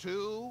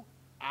 2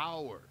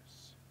 hours.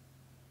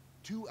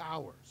 2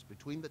 hours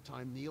between the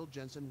time Neil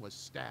Jensen was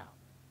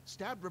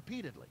stabbed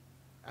repeatedly,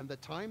 and the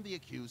time the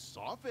accused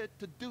saw fit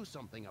to do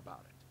something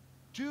about it.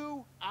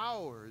 2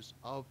 hours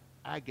of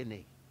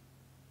agony,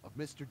 of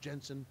Mr.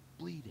 Jensen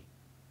bleeding,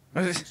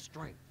 losing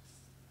strength.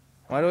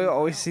 Why do we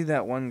always see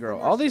that one girl?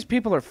 All these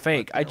people are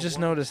fake. I just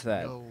noticed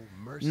that.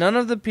 None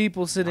of the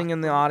people sitting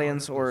in the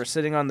audience or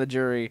sitting on the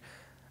jury,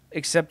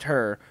 except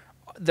her,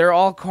 they're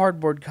all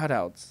cardboard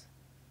cutouts.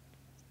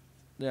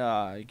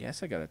 I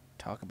guess I gotta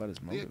talk about his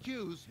The motive.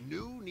 accused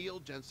knew Neil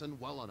Jensen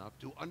well enough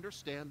to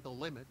understand the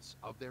limits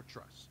of their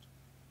trust.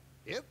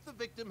 If the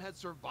victim had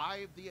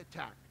survived the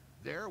attack,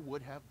 there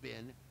would have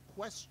been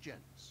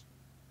questions.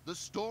 The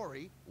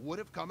story would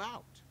have come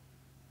out.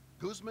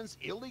 Guzman's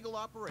illegal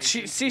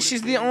operation.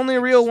 She's the only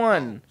real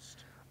one.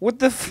 What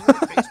the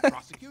fuck?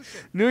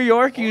 New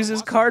York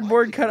uses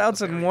cardboard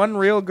cutouts and one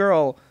real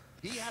girl.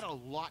 He had a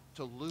lot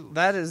to lose.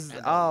 That is... and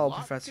a Oh, lot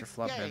Professor to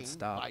Flubman, gain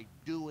stop. by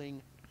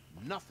doing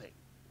nothing.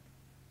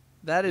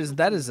 That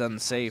is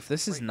unsafe.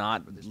 This is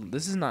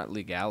not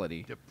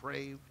legality.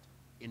 Depraved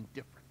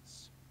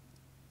indifference.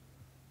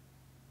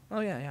 Oh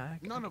yeah.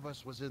 None of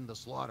us was in the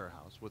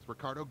slaughterhouse with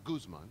Ricardo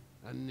Guzman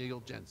and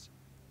Neil Jensen.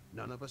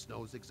 None of us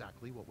knows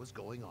exactly what was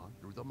going on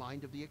through the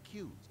mind of the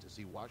accused as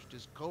he watched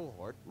his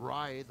cohort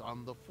writhe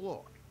on the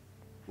floor.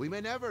 We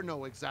may never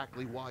know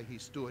exactly why he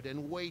stood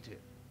and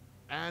waited.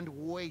 And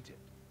waited.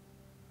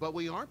 But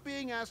we aren't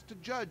being asked to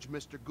judge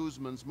Mr.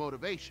 Guzman's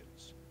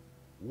motivations.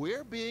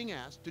 We're being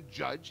asked to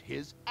judge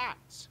his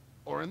acts.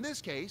 Or in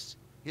this case,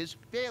 his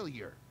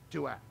failure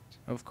to act.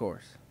 Of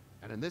course.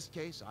 And in this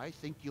case, I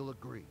think you'll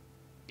agree.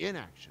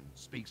 Inaction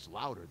speaks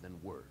louder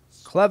than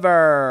words.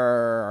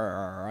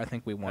 Clever. I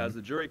think we won. Has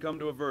the jury come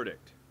to a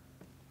verdict?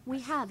 We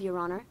have, Your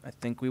Honor. I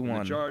think we In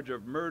won. the charge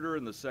of murder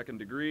in the second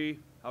degree,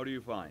 how do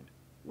you find?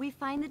 We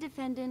find the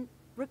defendant,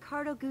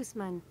 Ricardo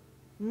Guzman,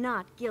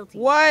 not guilty.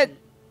 What? They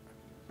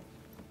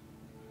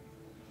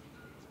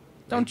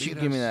Don't you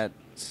beat give me us. that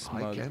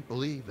smug. I can't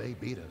believe they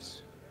beat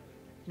us.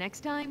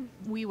 Next time,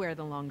 we wear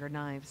the longer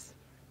knives.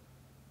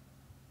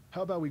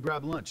 How about we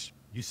grab lunch?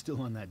 You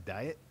still on that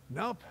diet?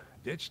 Nope.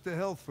 Ditched the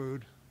health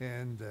food.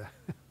 And,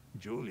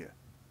 Julia.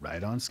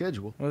 Right on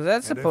schedule. Was that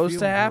And I supposed feel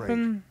to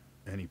happen?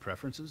 Any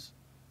preferences?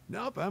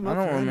 Nope, I'm I up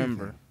don't for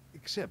remember. anything,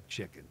 except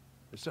chicken.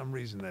 For some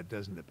reason, that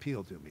doesn't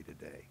appeal to me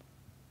today.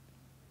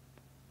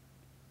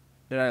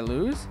 Did I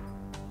lose?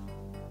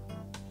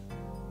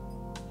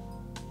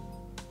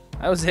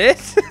 That was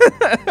it?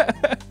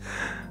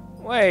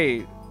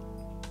 Wait.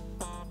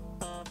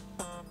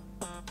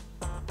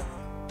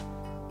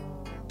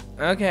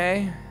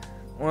 Okay.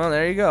 Well,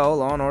 there you go.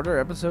 Law and Order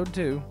episode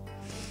 2.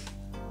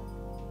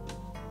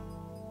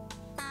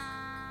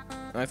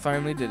 I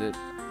finally did it.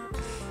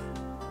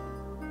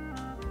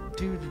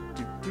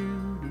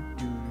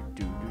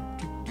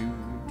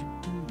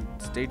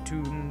 Stay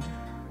tuned,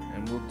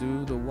 and we'll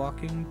do The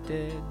Walking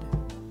Dead.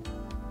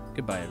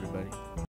 Goodbye, everybody.